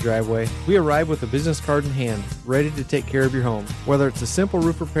trailer in your driveway. We arrive with a business card in hand, ready to take care of your home. Whether it's a simple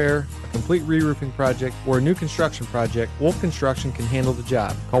roof repair, a complete re-roofing project, or a new construction project, Wolf Construction can handle the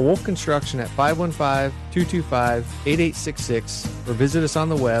job. Call Wolf Construction at 515-225-8866 or visit us on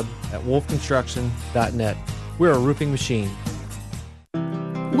the web at wolfconstruction.net. We're a roofing machine.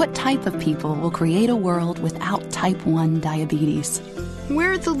 What type of people will create a world without type 1 diabetes?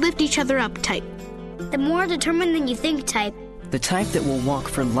 We're the lift each other up type. The more determined than you think type. The type that will walk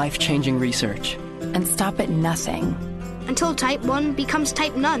for life-changing research. And stop at nothing. Until type 1 becomes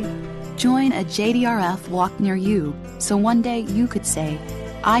type none. Join a JDRF walk near you, so one day you could say,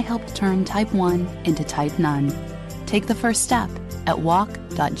 I helped turn type 1 into type none. Take the first step at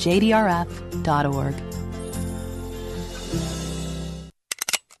walk.jdrf.org.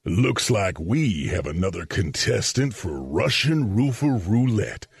 Looks like we have another contestant for Russian Roofer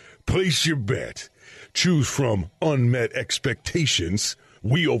Roulette. Place your bet. Choose from unmet expectations,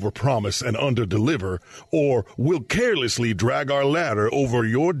 we overpromise and underdeliver, or we'll carelessly drag our ladder over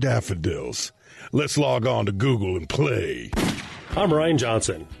your daffodils. Let's log on to Google and play. I'm Ryan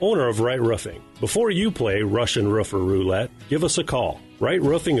Johnson, owner of Wright Roofing. Before you play Russian Roofer Roulette, give us a call. Wright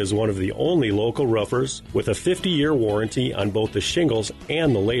Roofing is one of the only local roofers with a 50-year warranty on both the shingles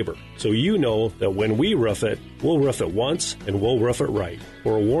and the labor. So you know that when we roof it, we'll roof it once and we'll roof it right.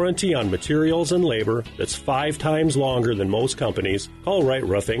 For a warranty on materials and labor that's 5 times longer than most companies, call Wright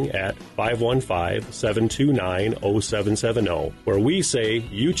Roofing at 515-729-0770, where we say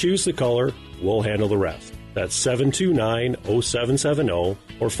you choose the color, we'll handle the rest. That's 729-0770,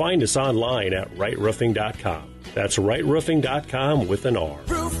 or find us online at wrightroofing.com. That's wrightroofing.com with an R.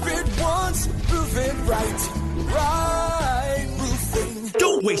 Roof it once, roof it right. Right Roofing.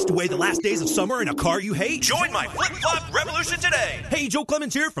 Don't waste away the last days of summer in a car you hate. Join my flip-flop revolution today. Hey, Joe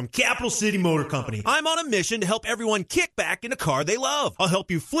Clemens here from Capital City Motor Company. I'm on a mission to help everyone kick back in a car they love. I'll help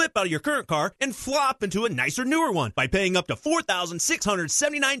you flip out of your current car and flop into a nicer, newer one by paying up to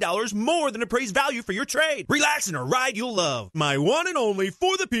 $4,679 more than appraised value for your trade. Relax in a ride you'll love. My one and only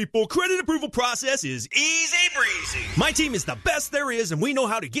for the people credit approval process is easy breezy. My team is the best there is, and we know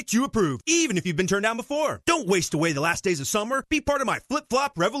how to get you approved, even if you've been turned down before. Don't waste away the last days of summer. Be part of my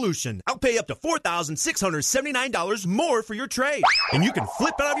flip-flop revolution. I'll pay up to $4,679 more for your trade, and you can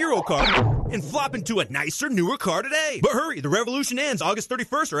flip out of your old car and flop into a nicer, newer car today. But hurry, the revolution ends August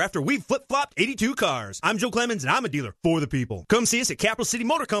 31st or after we've flip-flopped 82 cars. I'm Joe Clemens, and I'm a dealer for the people. Come see us at Capital City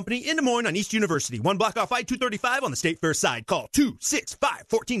Motor Company in Des Moines on East University, 1 block off I-235 on the State Fair side. Call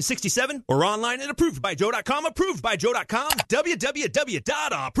 265-1467 or online at approvedbyjoe.com. Approvedbyjoe.com.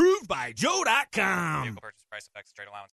 www.approvedbyjoe.com. Vehicle purchase price affects trade allowance.